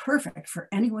 Birding is perfect for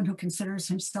anyone who considers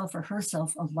himself or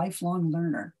herself a lifelong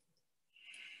learner.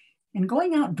 And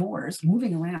going outdoors,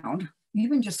 moving around,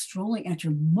 even just strolling at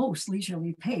your most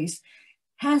leisurely pace,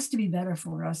 has to be better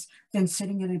for us than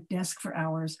sitting at a desk for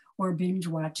hours or binge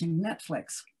watching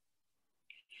Netflix.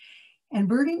 And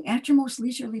birding at your most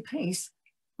leisurely pace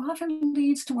often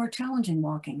leads to more challenging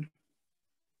walking.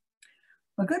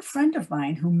 A good friend of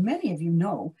mine, who many of you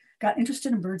know, got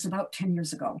interested in birds about 10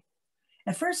 years ago.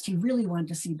 At first, he really wanted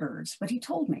to see birds, but he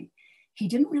told me he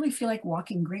didn't really feel like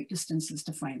walking great distances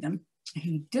to find them.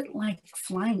 He didn't like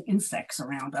flying insects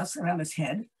around his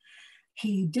head.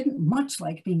 He didn't much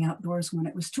like being outdoors when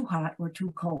it was too hot or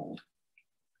too cold.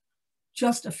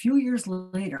 Just a few years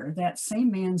later, that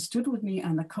same man stood with me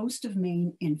on the coast of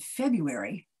Maine in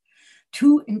February,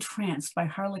 too entranced by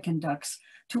harlequin ducks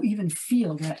to even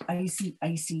feel that icy,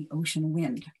 icy ocean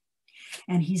wind.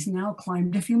 And he's now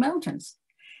climbed a few mountains.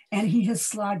 And he has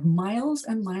slogged miles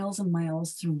and miles and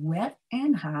miles through wet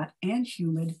and hot and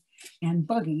humid and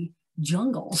buggy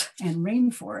jungles and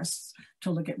rainforests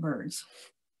to look at birds.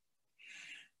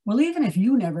 Well, even if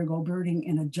you never go birding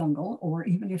in a jungle, or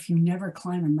even if you never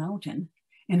climb a mountain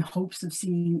in hopes of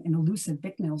seeing an elusive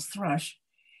Bicknell's thrush,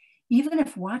 even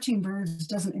if watching birds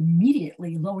doesn't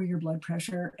immediately lower your blood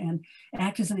pressure and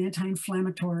act as an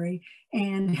anti-inflammatory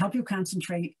and help you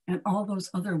concentrate and all those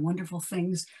other wonderful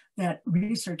things that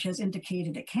research has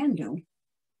indicated it can do,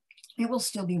 it will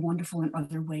still be wonderful in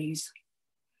other ways.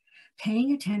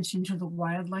 Paying attention to the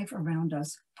wildlife around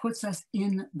us puts us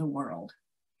in the world,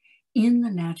 in the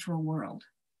natural world.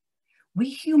 We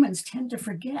humans tend to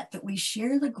forget that we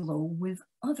share the globe with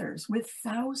others, with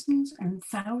thousands and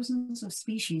thousands of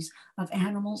species of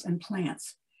animals and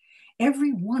plants.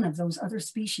 Every one of those other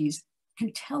species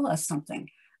can tell us something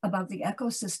about the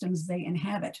ecosystems they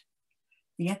inhabit,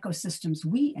 the ecosystems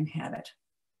we inhabit.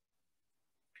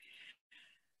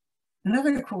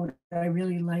 Another quote I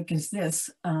really like is this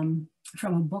from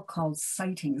a book called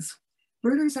Sightings.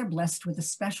 Birders are blessed with a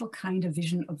special kind of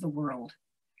vision of the world.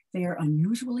 They are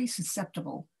unusually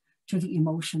susceptible to the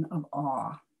emotion of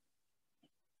awe.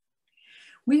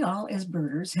 We all, as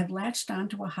birders, have latched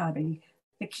onto a hobby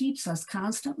that keeps us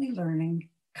constantly learning,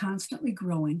 constantly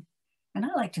growing, and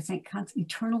I like to think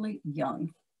eternally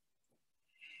young.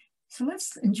 So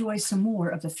let's enjoy some more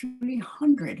of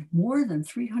the more than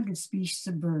 300 species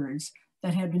of birds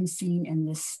that have been seen in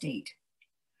this state.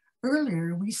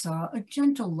 Earlier, we saw a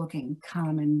gentle-looking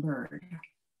common bird.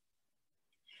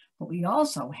 But we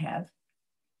also have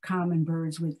common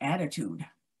birds with attitude.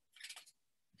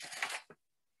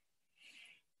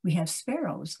 We have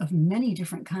sparrows of many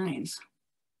different kinds.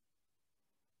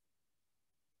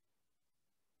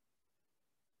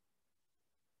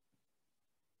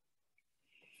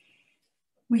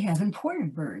 We have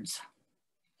imported birds.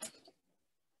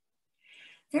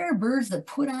 There are birds that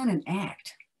put on an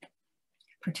act,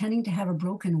 pretending to have a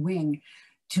broken wing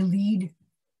to lead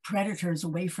predators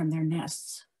away from their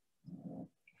nests.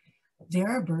 There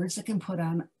are birds that can put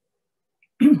on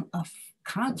a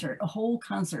whole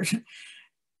concert,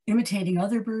 imitating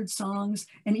other bird songs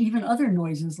and even other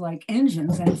noises like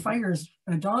engines and fires,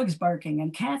 dogs barking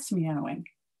and cats meowing.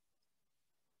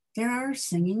 There are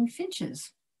singing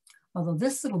finches. Although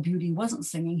this little beauty wasn't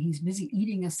singing, he's busy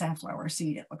eating a safflower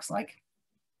seed, it looks like.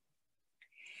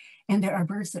 And there are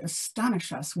birds that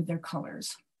astonish us with their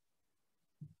colors.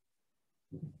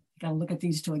 Gotta look at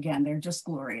these two again, they're just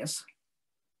glorious.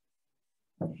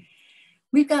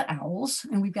 We've got owls,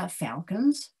 and we've got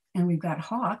falcons, and we've got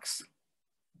hawks.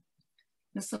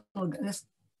 This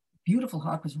beautiful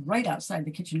hawk was right outside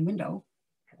the kitchen window.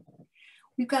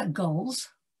 We've got gulls,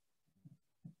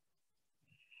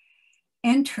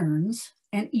 and terns,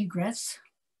 and egrets,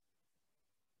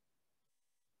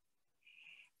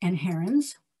 and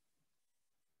herons.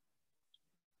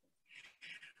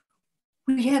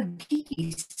 We have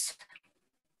geese,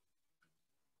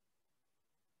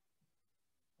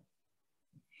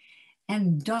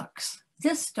 and ducks.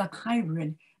 This duck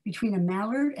hybrid between a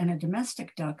mallard and a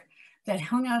domestic duck that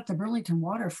hung out at the Burlington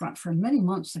waterfront for many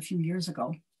months a few years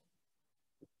ago.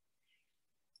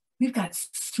 We've got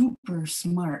super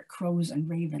smart crows and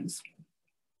ravens.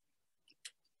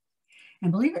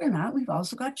 And believe it or not, we've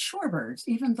also got shorebirds,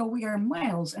 even though we are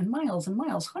miles and miles and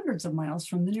miles, hundreds of miles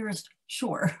from the nearest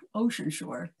shore, ocean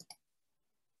shore.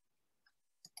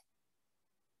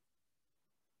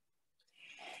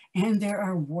 And there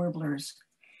are warblers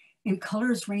in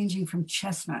colors ranging from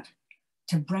chestnut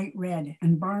to bright red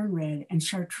and barn red and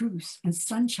chartreuse and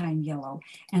sunshine yellow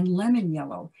and lemon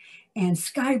yellow and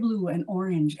sky blue and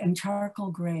orange and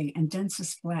charcoal gray and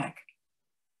densest black.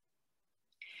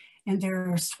 And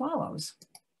there are swallows.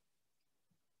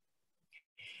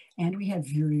 And we have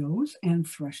vireos and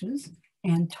thrushes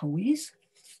and towies.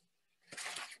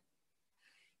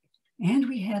 And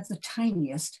we have the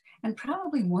tiniest and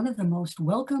probably one of the most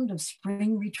welcomed of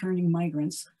spring returning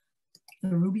migrants, the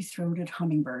ruby-throated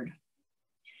hummingbird.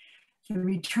 The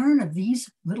return of these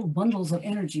little bundles of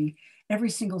energy every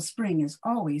single spring is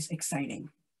always exciting.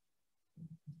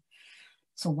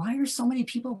 So why are so many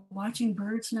people watching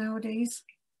birds nowadays?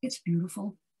 It's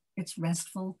beautiful, it's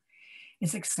restful,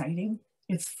 it's exciting,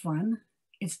 it's fun,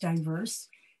 it's diverse,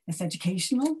 it's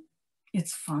educational,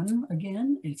 it's fun,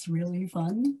 again, it's really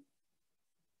fun.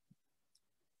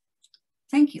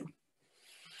 Thank you.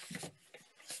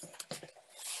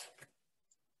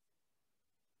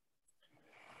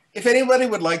 If anybody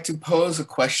would like to pose a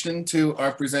question to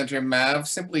our presenter, Maeve,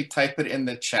 simply type it in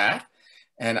the chat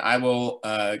and I will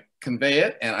convey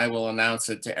it and I will announce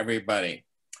it to everybody.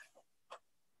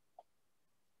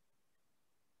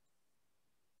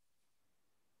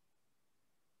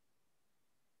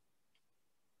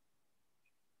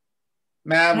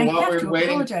 Maeve, while we're waiting,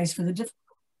 apologize for the difficulty.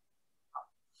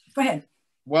 Go ahead.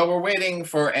 While we're waiting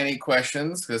for any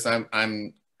questions, because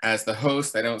I'm as the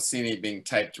host, I don't see any being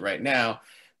typed right now.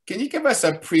 Can you give us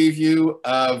a preview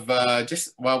of,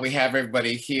 just while we have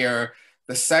everybody here,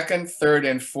 the second, third,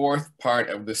 and fourth part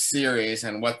of the series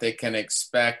and what they can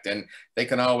expect? And they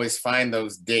can always find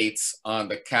those dates on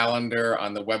the calendar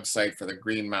on the website for the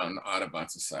Green Mountain Audubon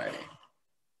Society.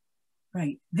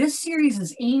 Right. This series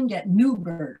is aimed at new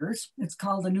birders. It's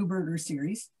called the New Birder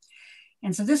Series.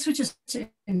 And so this was just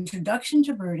an introduction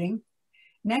to birding.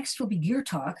 Next will be Gear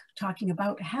Talk, talking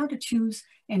about how to choose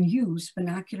and use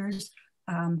binoculars,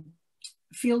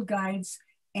 field guides,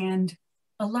 and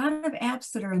a lot of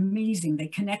apps that are amazing. They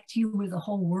connect you with a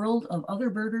whole world of other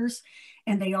birders,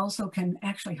 and they also can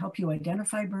actually help you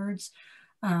identify birds.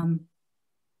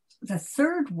 The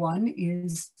third one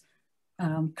is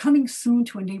coming soon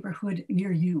to a neighborhood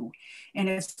near you, and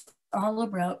it's all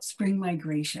about spring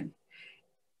migration.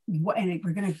 And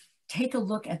we're going to take a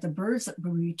look at the birds that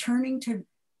will be returning to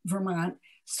Vermont,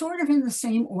 sort of in the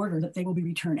same order that they will be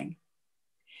returning.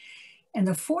 And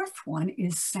the fourth one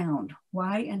is sound,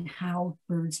 why and how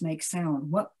birds make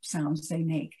sound, what sounds they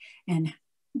make, and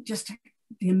just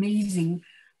the amazing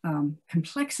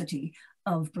complexity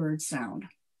of bird sound.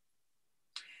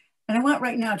 And I want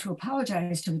right now to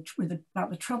apologize about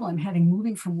the trouble I'm having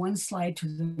moving from one slide to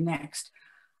the next.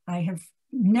 I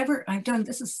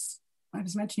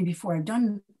was mentioning before, I've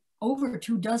done over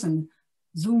 24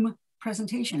 Zoom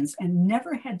presentations and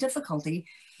never had difficulty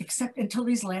except until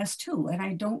these last two, and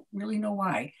I don't really know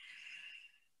why.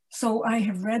 So I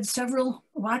have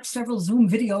watched several Zoom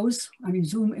videos,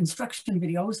 Zoom instruction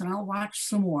videos, and I'll watch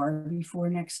some more before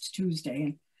next Tuesday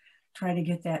and try to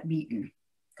get that beaten.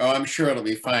 Oh, I'm sure it'll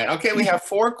be fine. Okay, we have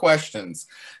 4 questions.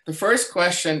 The first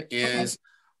question is,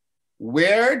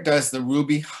 where does the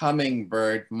ruby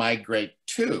hummingbird migrate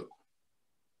to?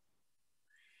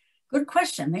 Good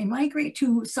question. They migrate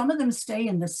to, some of them stay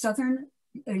in the southern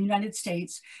United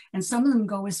States, and some of them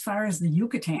go as far as the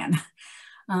Yucatan.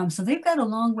 So they've got a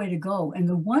long way to go. And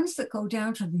the ones that go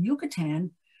down to the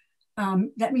Yucatan,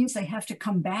 that means they have to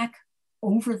come back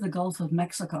over the Gulf of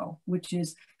Mexico, which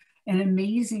is an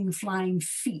amazing flying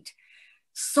feat.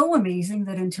 So amazing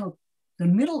that until the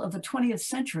middle of the 20th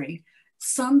century,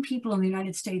 some people in the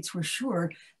United States were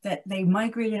sure that they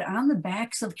migrated on the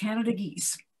backs of Canada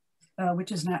geese,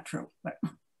 which is not true. But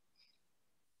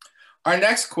our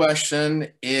next question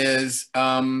is,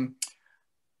 I'll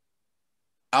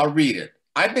read it.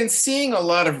 I've been seeing a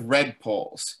lot of red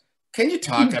poles. Can you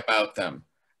talk about them?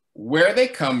 Where they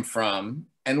come from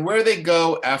and where they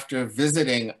go after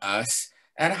visiting us,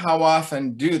 and how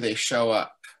often do they show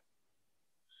up?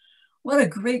 What a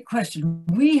great question.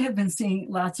 We have been seeing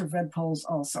lots of red poles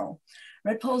also.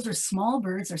 Red poles are small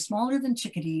birds. They're smaller than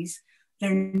chickadees.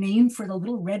 They're named for the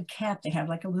little red cap they have,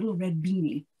 like a little red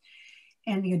beanie.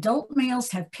 And the adult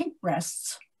males have pink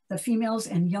breasts. The females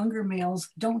and younger males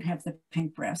don't have the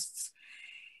pink breasts.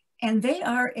 And they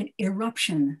are an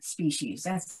eruption species.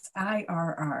 That's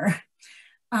IRR.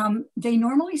 They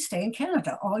normally stay in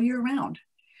Canada all year round.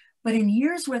 But in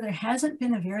years where there hasn't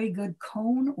been a very good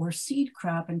cone or seed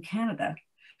crop in Canada,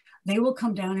 they will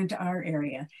come down into our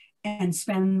area and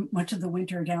spend much of the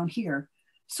winter down here,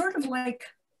 sort of like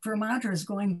Vermonters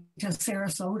going to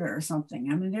Sarasota or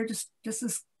something. I mean, they're just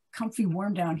as comfy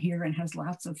warm down here and has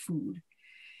lots of food.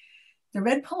 The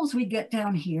red poles we get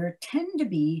down here tend to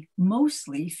be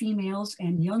mostly females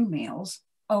and young males,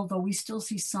 although we still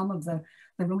see some of the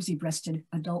rosy-breasted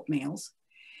adult males.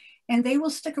 And they will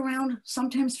stick around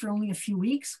sometimes for only a few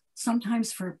weeks,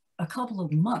 sometimes for a couple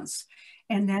of months,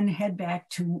 and then head back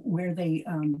to where they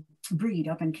breed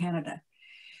up in Canada.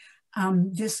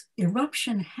 This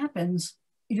eruption happens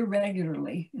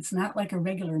irregularly. It's not like a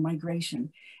regular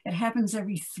migration. It happens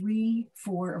every 3,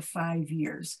 4, or 5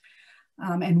 years.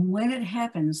 And when it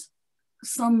happens,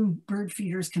 some bird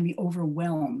feeders can be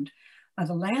overwhelmed.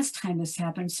 The last time this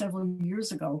happened several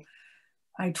years ago,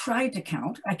 I tried to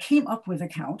count. I came up with a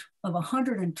count of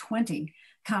 120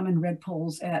 common red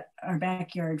poles at our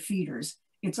backyard feeders.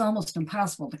 It's almost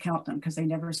impossible to count them because they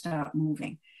never stop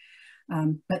moving.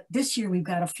 But this year we've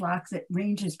got a flock that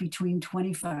ranges between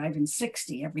 25 and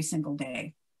 60 every single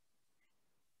day.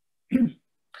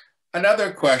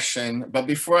 Another question, but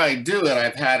before I do it,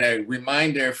 I've had a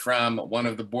reminder from one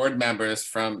of the board members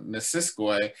from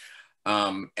Missisquoi,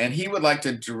 and he would like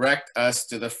to direct us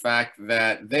to the fact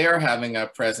that they are having a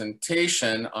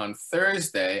presentation on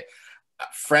Thursday,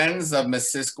 Friends of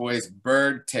Missisquoi's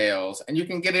Bird Tales, and you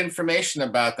can get information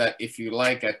about that if you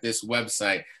like at this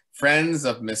website,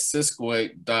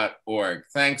 friendsofmissisquoi.org.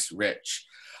 Thanks, Rich.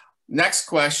 Next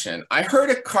question. I heard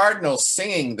a cardinal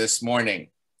singing this morning.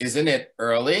 Isn't it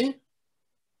early?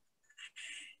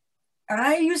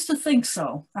 I used to think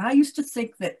so. I used to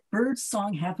think that bird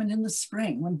song happened in the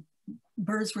spring when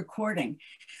birds were courting.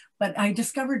 But I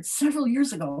discovered several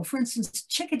years ago, for instance,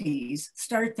 chickadees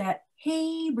start that,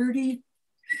 hey, birdie,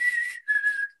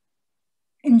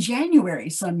 in January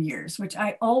some years, which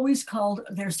I always called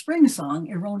their spring song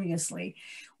erroneously.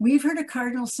 We've heard a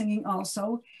cardinal singing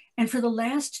also. And for the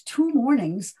last 2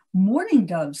 mornings, mourning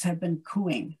doves have been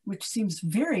cooing, which seems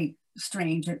very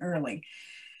strange and early.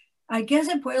 I guess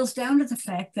it boils down to the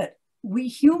fact that we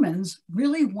humans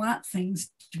really want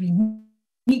things to be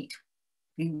neat.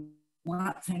 We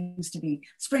want things to be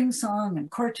spring song and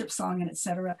courtship song and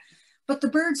etc. But the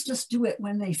birds just do it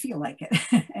when they feel like it.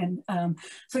 And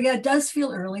so yeah, it does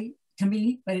feel early to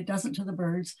me, but it doesn't to the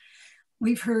birds.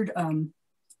 We've heard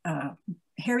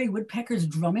hairy woodpeckers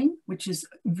drumming, which is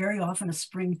very often a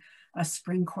spring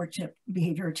courtship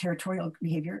behavior or territorial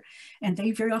behavior. And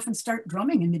they very often start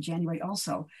drumming in mid-January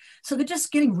also. So they're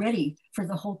just getting ready for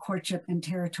the whole courtship and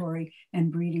territory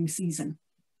and breeding season.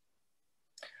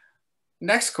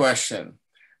 Next question.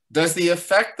 Does the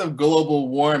effect of global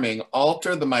warming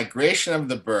alter the migration of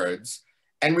the birds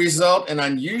and result in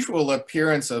unusual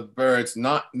appearance of birds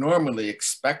not normally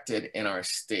expected in our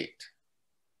state?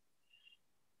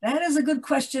 That is a good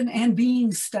question and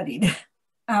being studied.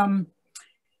 In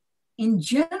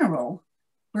general,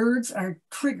 birds are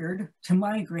triggered to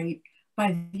migrate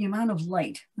by the amount of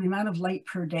light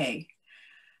per day.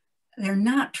 They're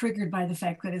not triggered by the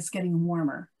fact that it's getting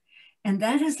warmer. And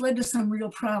that has led to some real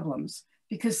problems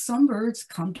because some birds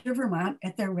come to Vermont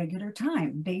at their regular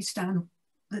time based on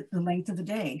the length of the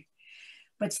day.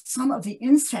 But some of the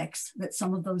insects that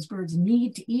some of those birds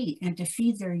need to eat and to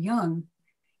feed their young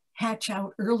hatch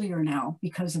out earlier now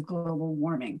because of global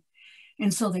warming.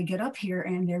 And so they get up here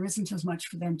and there isn't as much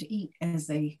for them to eat as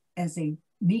they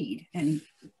need. And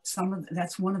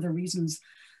that's one of the reasons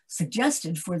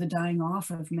suggested for the dying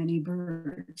off of many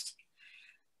birds.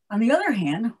 On the other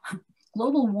hand,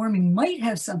 global warming might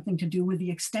have something to do with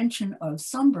the extension of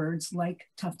some birds like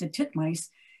tufted titmice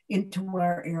into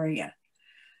our area.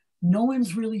 No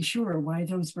one's really sure why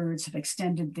those birds have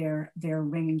extended their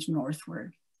range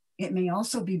northward. It may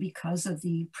also be because of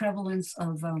the prevalence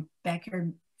of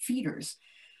backyard feeders.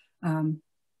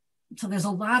 So there's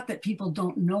a lot that people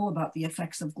don't know about the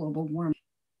effects of global warming.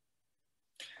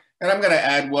 And I'm going to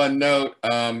add one note.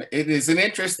 It is an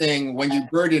interesting, when you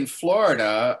bird in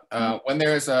Florida, when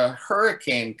there's a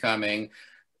hurricane coming,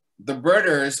 the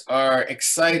birders are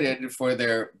excited for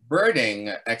their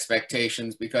birding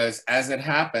expectations because as it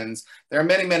happens, there are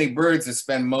many, many birds that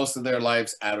spend most of their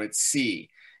lives out at sea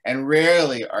and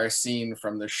rarely are seen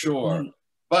from the shore. Right.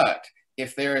 But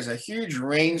if there is a huge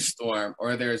rainstorm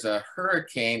or there's a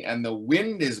hurricane and the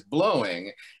wind is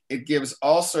blowing, it gives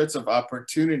all sorts of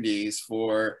opportunities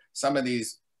for some of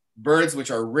these birds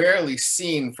which are rarely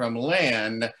seen from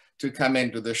land to come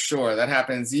into the shore. That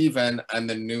happens even on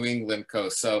the New England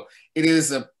coast. So it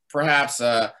is perhaps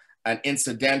an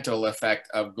incidental effect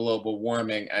of global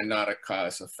warming and not a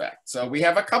cause effect. So we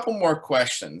have a couple more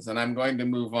questions and I'm going to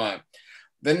move on.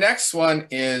 The next one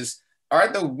is, are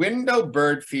the window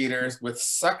bird feeders with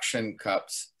suction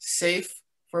cups safe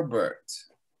for birds?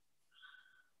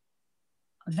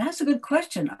 That's a good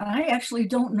question. I actually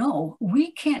don't know.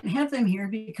 We can't have them here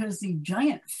because the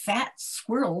giant fat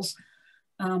squirrels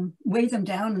weigh them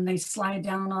down and they slide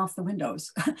down off the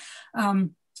windows.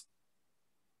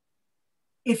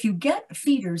 If you get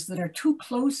feeders that are too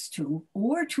close to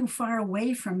or too far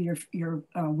away from your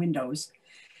windows,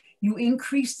 you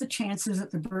increase the chances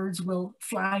that the birds will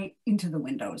fly into the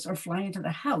windows or fly into the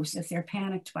house if they're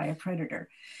panicked by a predator.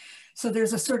 So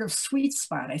there's a sort of sweet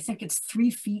spot. I think it's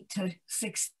 3 feet to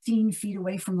 16 feet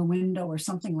away from the window or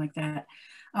something like that,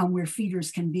 where feeders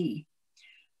can be.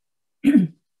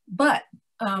 But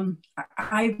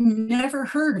I've never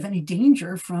heard of any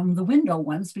danger from the window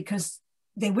ones because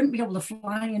they wouldn't be able to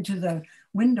fly into the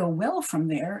window well from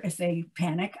there if they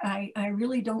panic. I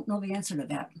really don't know the answer to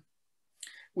that.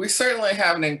 We certainly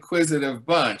have an inquisitive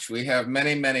bunch. We have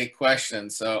many, many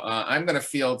questions. So I'm going to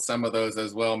field some of those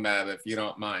as well, Maeve, if you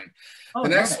don't mind. Oh, the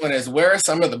next one is, where are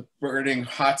some of the birding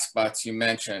hotspots you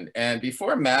mentioned? And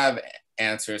before Maeve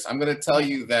answers, I'm going to tell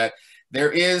you that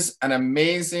there is an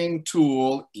amazing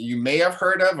tool you may have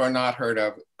heard of or not heard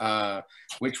of,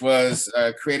 which was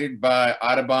created by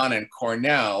Audubon and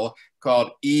Cornell,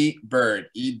 called eBird,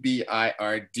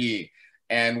 E-B-I-R-D.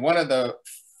 And one of the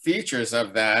features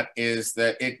of that is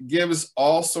that it gives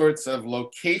all sorts of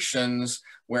locations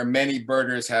where many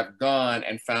birders have gone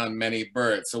and found many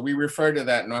birds. So we refer to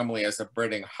that normally as a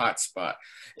birding hotspot.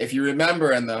 If you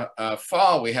remember in the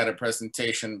fall, we had a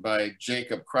presentation by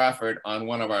Jacob Crawford on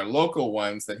one of our local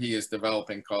ones that he is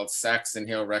developing called Saxon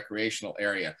Hill Recreational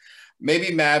Area.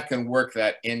 Maybe Maeve can work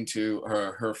that into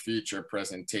her future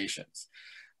presentations.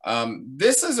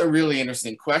 This is a really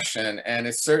interesting question, and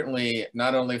it's certainly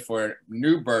not only for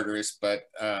new birders, but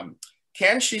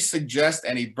can she suggest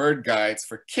any bird guides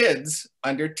for kids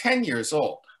under 10 years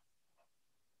old?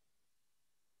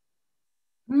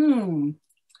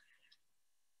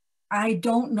 I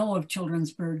don't know of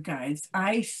children's bird guides.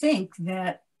 I think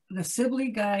that the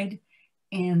Sibley Guide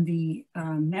and the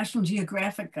National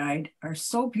Geographic Guide are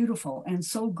so beautiful and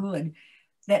so good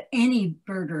that any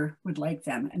birder would like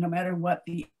them, and no matter what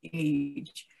the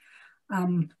age.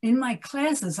 In my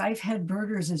classes, I've had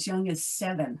birders as young as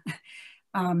 7.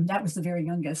 That was the very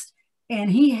youngest. And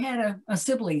he had a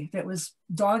Sibley that was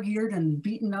dog-eared and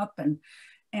beaten up,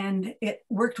 and it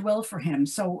worked well for him.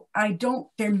 So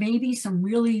there may be some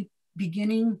really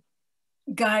beginning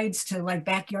guides to like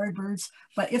backyard birds,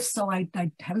 but if so, I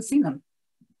haven't seen them.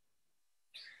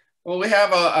 Well, we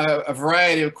have a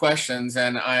variety of questions,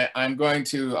 and I'm going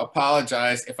to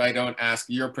apologize if I don't ask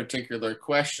your particular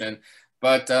question,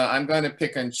 but I'm going to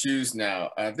pick and choose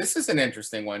now. This is an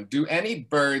interesting one. Do any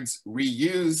birds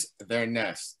reuse their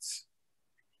nests?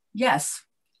 Yes,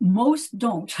 most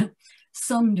don't.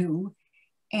 Some do.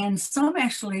 And some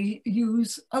actually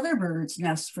use other birds'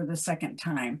 nests for the second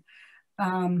time.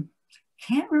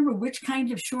 Can't remember which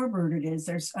kind of shorebird it is.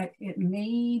 It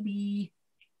may be,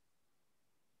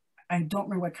 I don't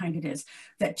remember what kind it is,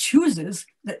 that chooses,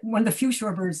 that one of the few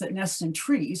shorebirds that nests in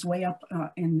trees way up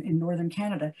in northern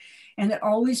Canada, and that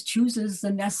always chooses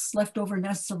the leftover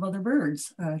nests of other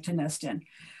birds to nest in.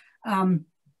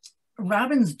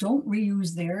 Robins don't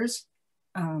reuse theirs.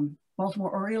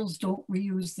 Baltimore Orioles don't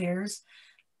reuse theirs.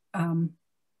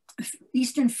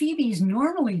 Eastern phoebes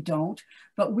normally don't,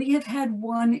 but we have had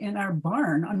one in our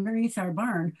barn, underneath our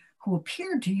barn, who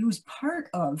appeared to use part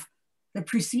of the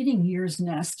preceding year's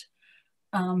nest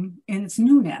in its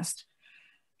new nest.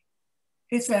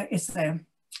 It's a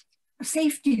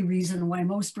safety reason why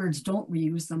most birds don't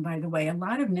reuse them, by the way. A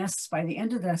lot of nests by the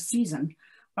end of the season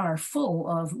are full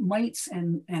of mites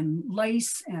and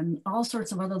lice and all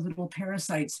sorts of other little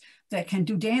parasites that can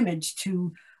do damage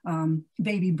to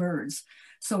baby birds.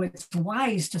 So it's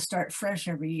wise to start fresh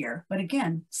every year. But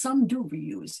again, some do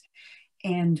reuse.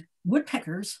 And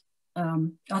woodpeckers,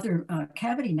 other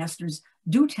cavity nesters,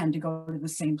 do tend to go to the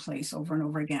same place over and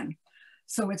over again.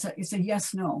 So it's a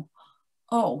yes, no.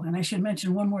 Oh, and I should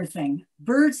mention one more thing.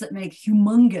 Birds that make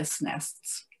humongous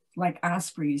nests, like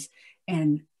ospreys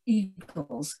and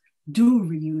eagles, do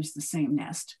reuse the same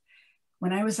nest.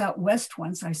 When I was out west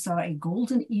once, I saw a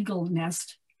golden eagle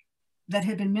nest that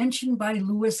had been mentioned by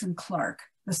Lewis and Clark,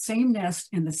 the same nest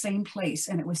in the same place,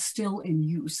 and it was still in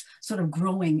use, sort of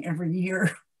growing every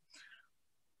year.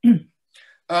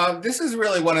 This is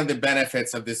really one of the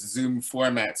benefits of this Zoom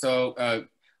format. So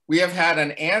we have had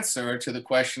an answer to the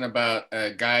question about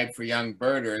a guide for young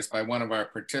birders by one of our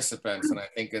participants, and I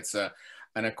think it's an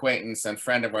acquaintance and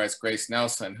friend of ours, Grace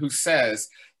Nelson, who says,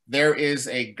 there is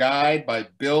a guide by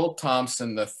Bill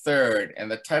Thompson III,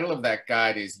 and the title of that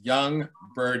guide is Young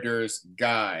Birders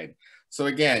Guide. So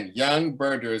again, Young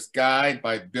Birders Guide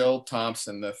by Bill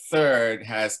Thompson III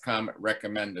has come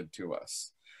recommended to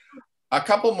us. A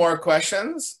couple more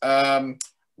questions.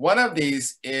 One of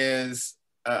these is,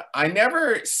 I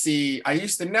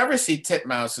used to never see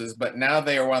titmouses, but now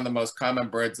they are one of the most common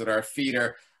birds that are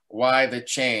feeder. Why the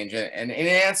change? And in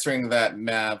answering that,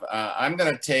 Maeve, I'm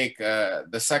going to take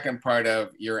the second part of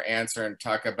your answer and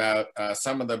talk about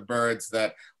some of the birds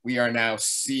that we are now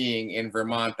seeing in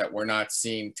Vermont that were not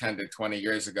seen 10 to 20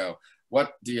 years ago.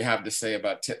 What do you have to say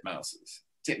about titmouses?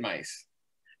 Titmice.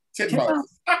 Titmouse.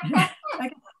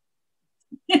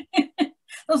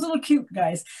 Those little cute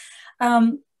guys.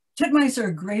 Titmice are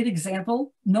a great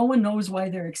example. No one knows why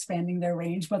they're expanding their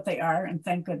range, but they are, and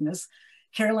thank goodness.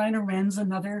 Carolina wrens,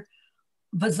 another.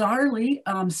 Bizarrely,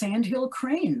 sandhill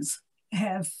cranes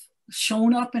have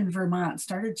shown up in Vermont,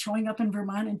 started showing up in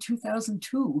Vermont in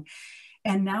 2002.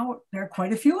 And now there are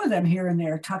quite a few of them here and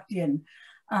there tucked in.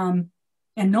 And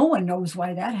no one knows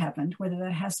why that happened, whether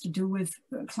that has to do with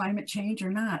climate change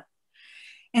or not.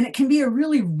 And it can be a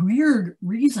really weird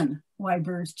reason why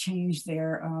birds change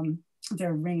their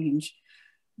range.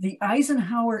 The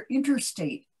Eisenhower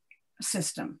interstate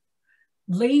system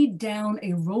laid down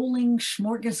a rolling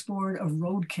smorgasbord of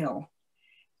roadkill,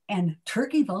 and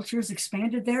turkey vultures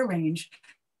expanded their range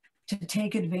to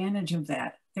take advantage of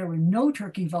that. There were no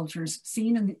turkey vultures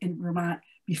seen in Vermont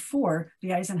before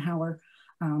the Eisenhower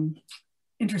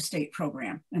interstate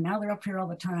program, and now they're up here all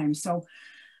the time. So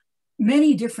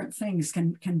many different things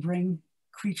can bring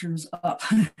creatures up.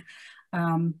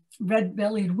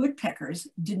 Red-bellied woodpeckers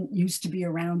didn't used to be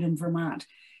around in Vermont,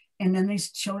 and then they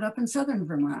showed up in southern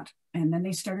Vermont. And then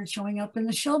they started showing up in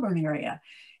the Shelburne area.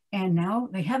 And now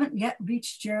they haven't yet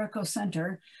reached Jericho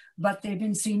Center, but they've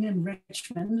been seen in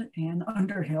Richmond and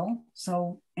Underhill.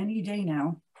 So any day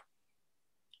now.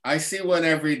 I see one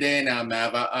every day now,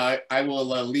 Maeve. I will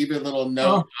leave a little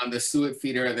note on the suet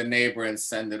feeder of the neighbor and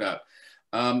send it up.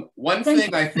 One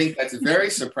thing I think that's very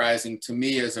surprising to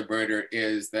me as a birder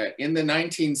is that in the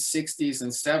 1960s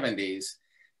and 70s,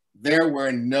 there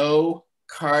were no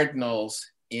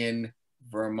cardinals in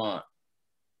Vermont.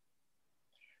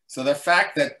 So the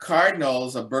fact that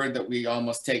cardinals, a bird that we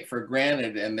almost take for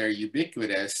granted and they're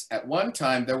ubiquitous, at one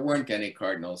time there weren't any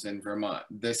cardinals in Vermont.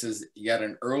 This is yet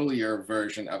an earlier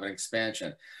version of an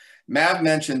expansion. Maeve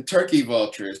mentioned turkey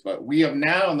vultures, but we have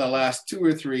now in the last 2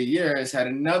 or 3 years had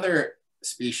another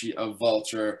species of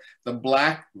vulture, the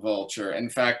black vulture. In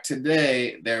fact,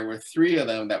 today there were 3 of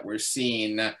them that were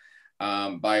seen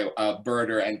by a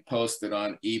birder and posted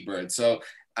on eBird. So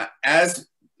as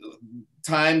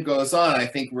time goes on, I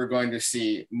think we're going to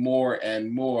see more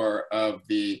and more of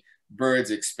the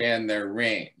birds expand their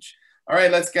range. All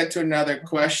right, let's get to another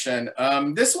question.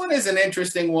 This one is an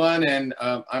interesting one, and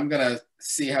I'm gonna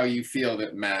see how you feel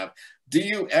it, Maeve. Do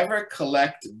you ever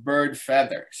collect bird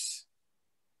feathers?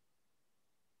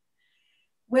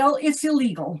 Well, it's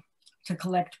illegal to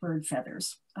collect bird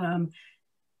feathers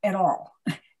at all,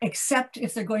 except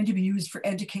if they're going to be used for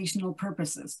educational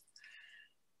purposes.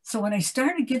 So when I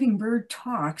started giving bird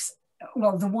talks,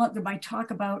 well, my talk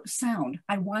about sound,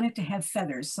 I wanted to have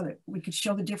feathers so that we could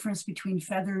show the difference between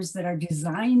feathers that are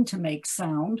designed to make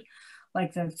sound,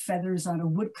 like the feathers on a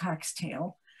woodcock's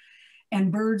tail,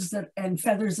 and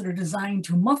feathers that are designed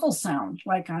to muffle sound,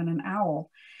 like on an owl.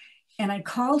 And I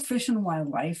called Fish and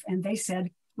Wildlife, and they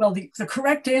said, well, the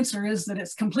correct answer is that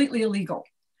it's completely illegal,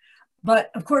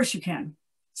 but of course you can.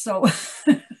 So,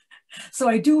 so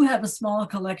I do have a small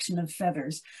collection of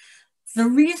feathers. The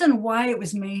reason why it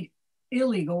was made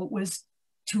illegal was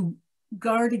to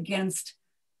guard against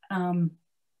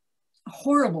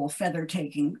horrible feather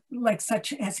taking, like such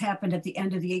has happened at the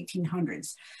end of the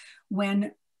 1800s,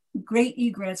 when great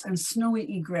egrets and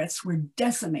snowy egrets were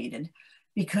decimated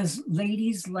because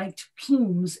ladies liked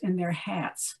plumes in their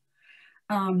hats.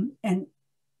 And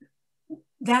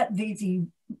that the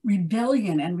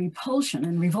rebellion and repulsion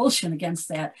and revulsion against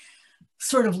that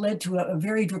sort of led to a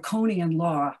very draconian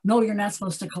law. No, you're not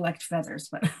supposed to collect feathers.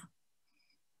 But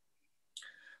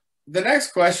the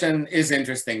next question is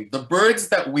interesting. The birds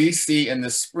that we see in the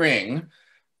spring,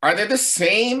 are they the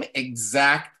same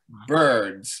exact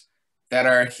birds that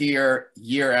are here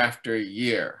year after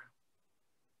year?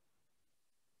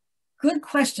 Good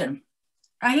question.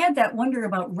 I had that wonder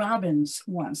about robins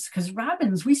once, because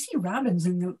robins, we see robins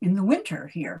in the winter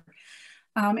here.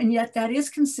 And yet that is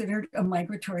considered a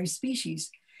migratory species.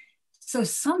 So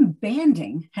some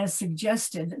banding has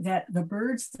suggested that the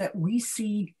birds that we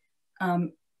see,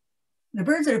 the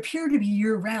birds that appear to be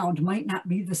year round might not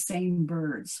be the same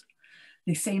birds,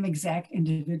 the same exact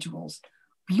individuals.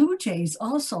 Blue jays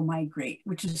also migrate,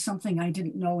 which is something I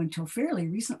didn't know until fairly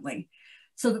recently.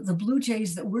 So that the blue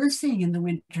jays that we're seeing in the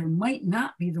winter might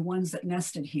not be the ones that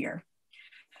nested here.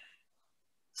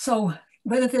 So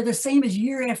whether they're the same as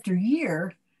year after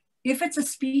year, if it's a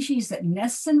species that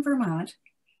nests in Vermont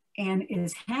and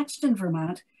is hatched in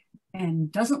Vermont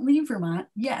and doesn't leave Vermont,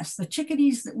 yes, the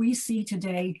chickadees that we see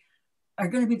today are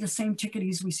going to be the same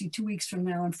chickadees we see 2 weeks from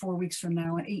now and 4 weeks from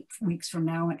now and 8 weeks from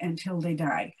now until they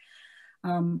die.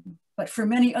 But for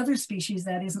many other species,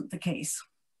 that isn't the case.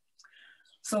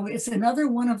 So it's another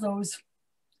one of those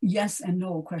yes and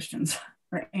no questions,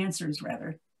 or answers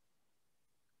rather.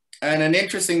 And an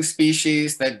interesting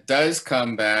species that does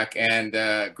come back, and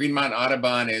Green Mountain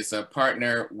Audubon is a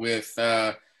partner with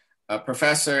a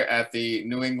professor at the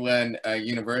New England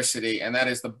University, and that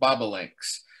is the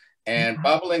bobolinks. And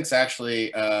bobolinks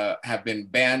actually have been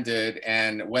banded,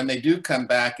 and when they do come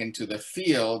back into the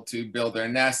field to build their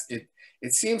nest,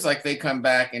 it seems like they come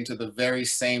back into the very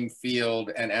same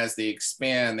field, and as they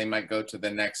expand, they might go to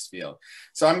the next field.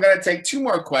 So I'm going to take 2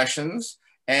 more questions,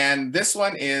 and this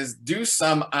one is, do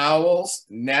some owls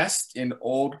nest in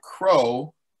old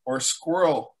crow or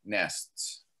squirrel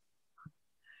nests?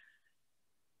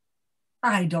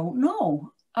 I don't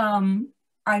know.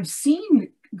 I've seen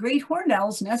great horned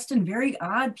owls nest in very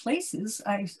odd places.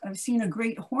 I've seen a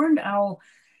great horned owl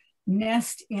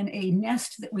nest in a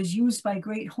nest that was used by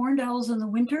great horned owls in the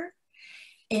winter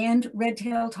and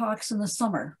red-tailed hawks in the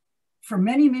summer for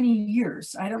many, many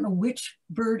years. I don't know which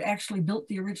bird actually built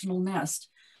the original nest.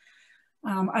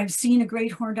 I've seen a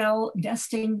great horned owl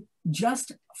nesting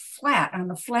just flat on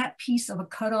the flat piece of a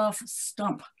cut off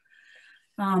stump.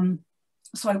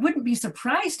 So I wouldn't be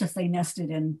surprised if they nested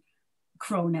in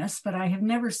crow nests, but I have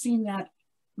never seen that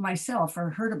myself or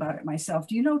heard about it myself.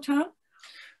 Do you know, Tom?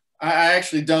 I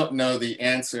actually don't know the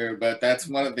answer, but that's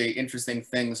one of the interesting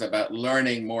things about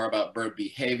learning more about bird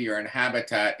behavior and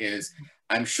habitat is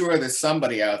I'm sure that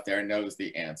somebody out there knows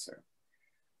the answer.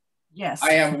 Yes.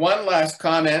 I have one last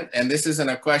comment, and this isn't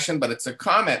a question, but it's a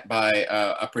comment by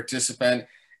a participant,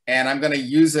 and I'm going to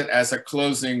use it as a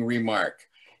closing remark.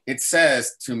 It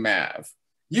says to Maeve,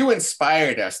 "You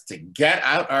inspired us to get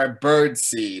out our bird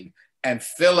seed and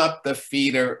fill up the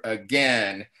feeder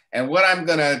again." And what I'm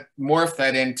going to morph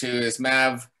that into is,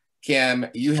 Maeve Kim,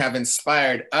 you have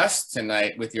inspired us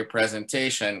tonight with your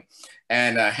presentation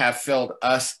and have filled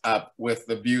us up with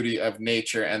the beauty of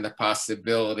nature and the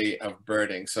possibility of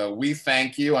birding. So we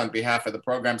thank you on behalf of the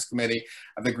Programs Committee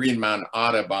of the Green Mountain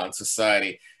Audubon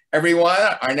Society. Everyone,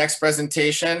 our next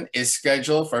presentation is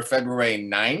scheduled for February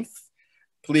 9th.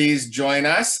 Please join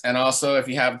us. And also, if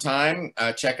you have time,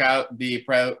 check out the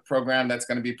program that's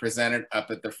going to be presented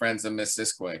up at the Friends of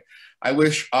Missisquoi. I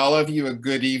wish all of you a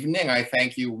good evening. I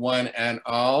thank you one and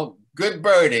all. Good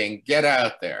birding. Get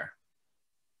out there.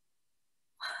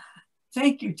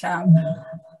 Thank you, Tom.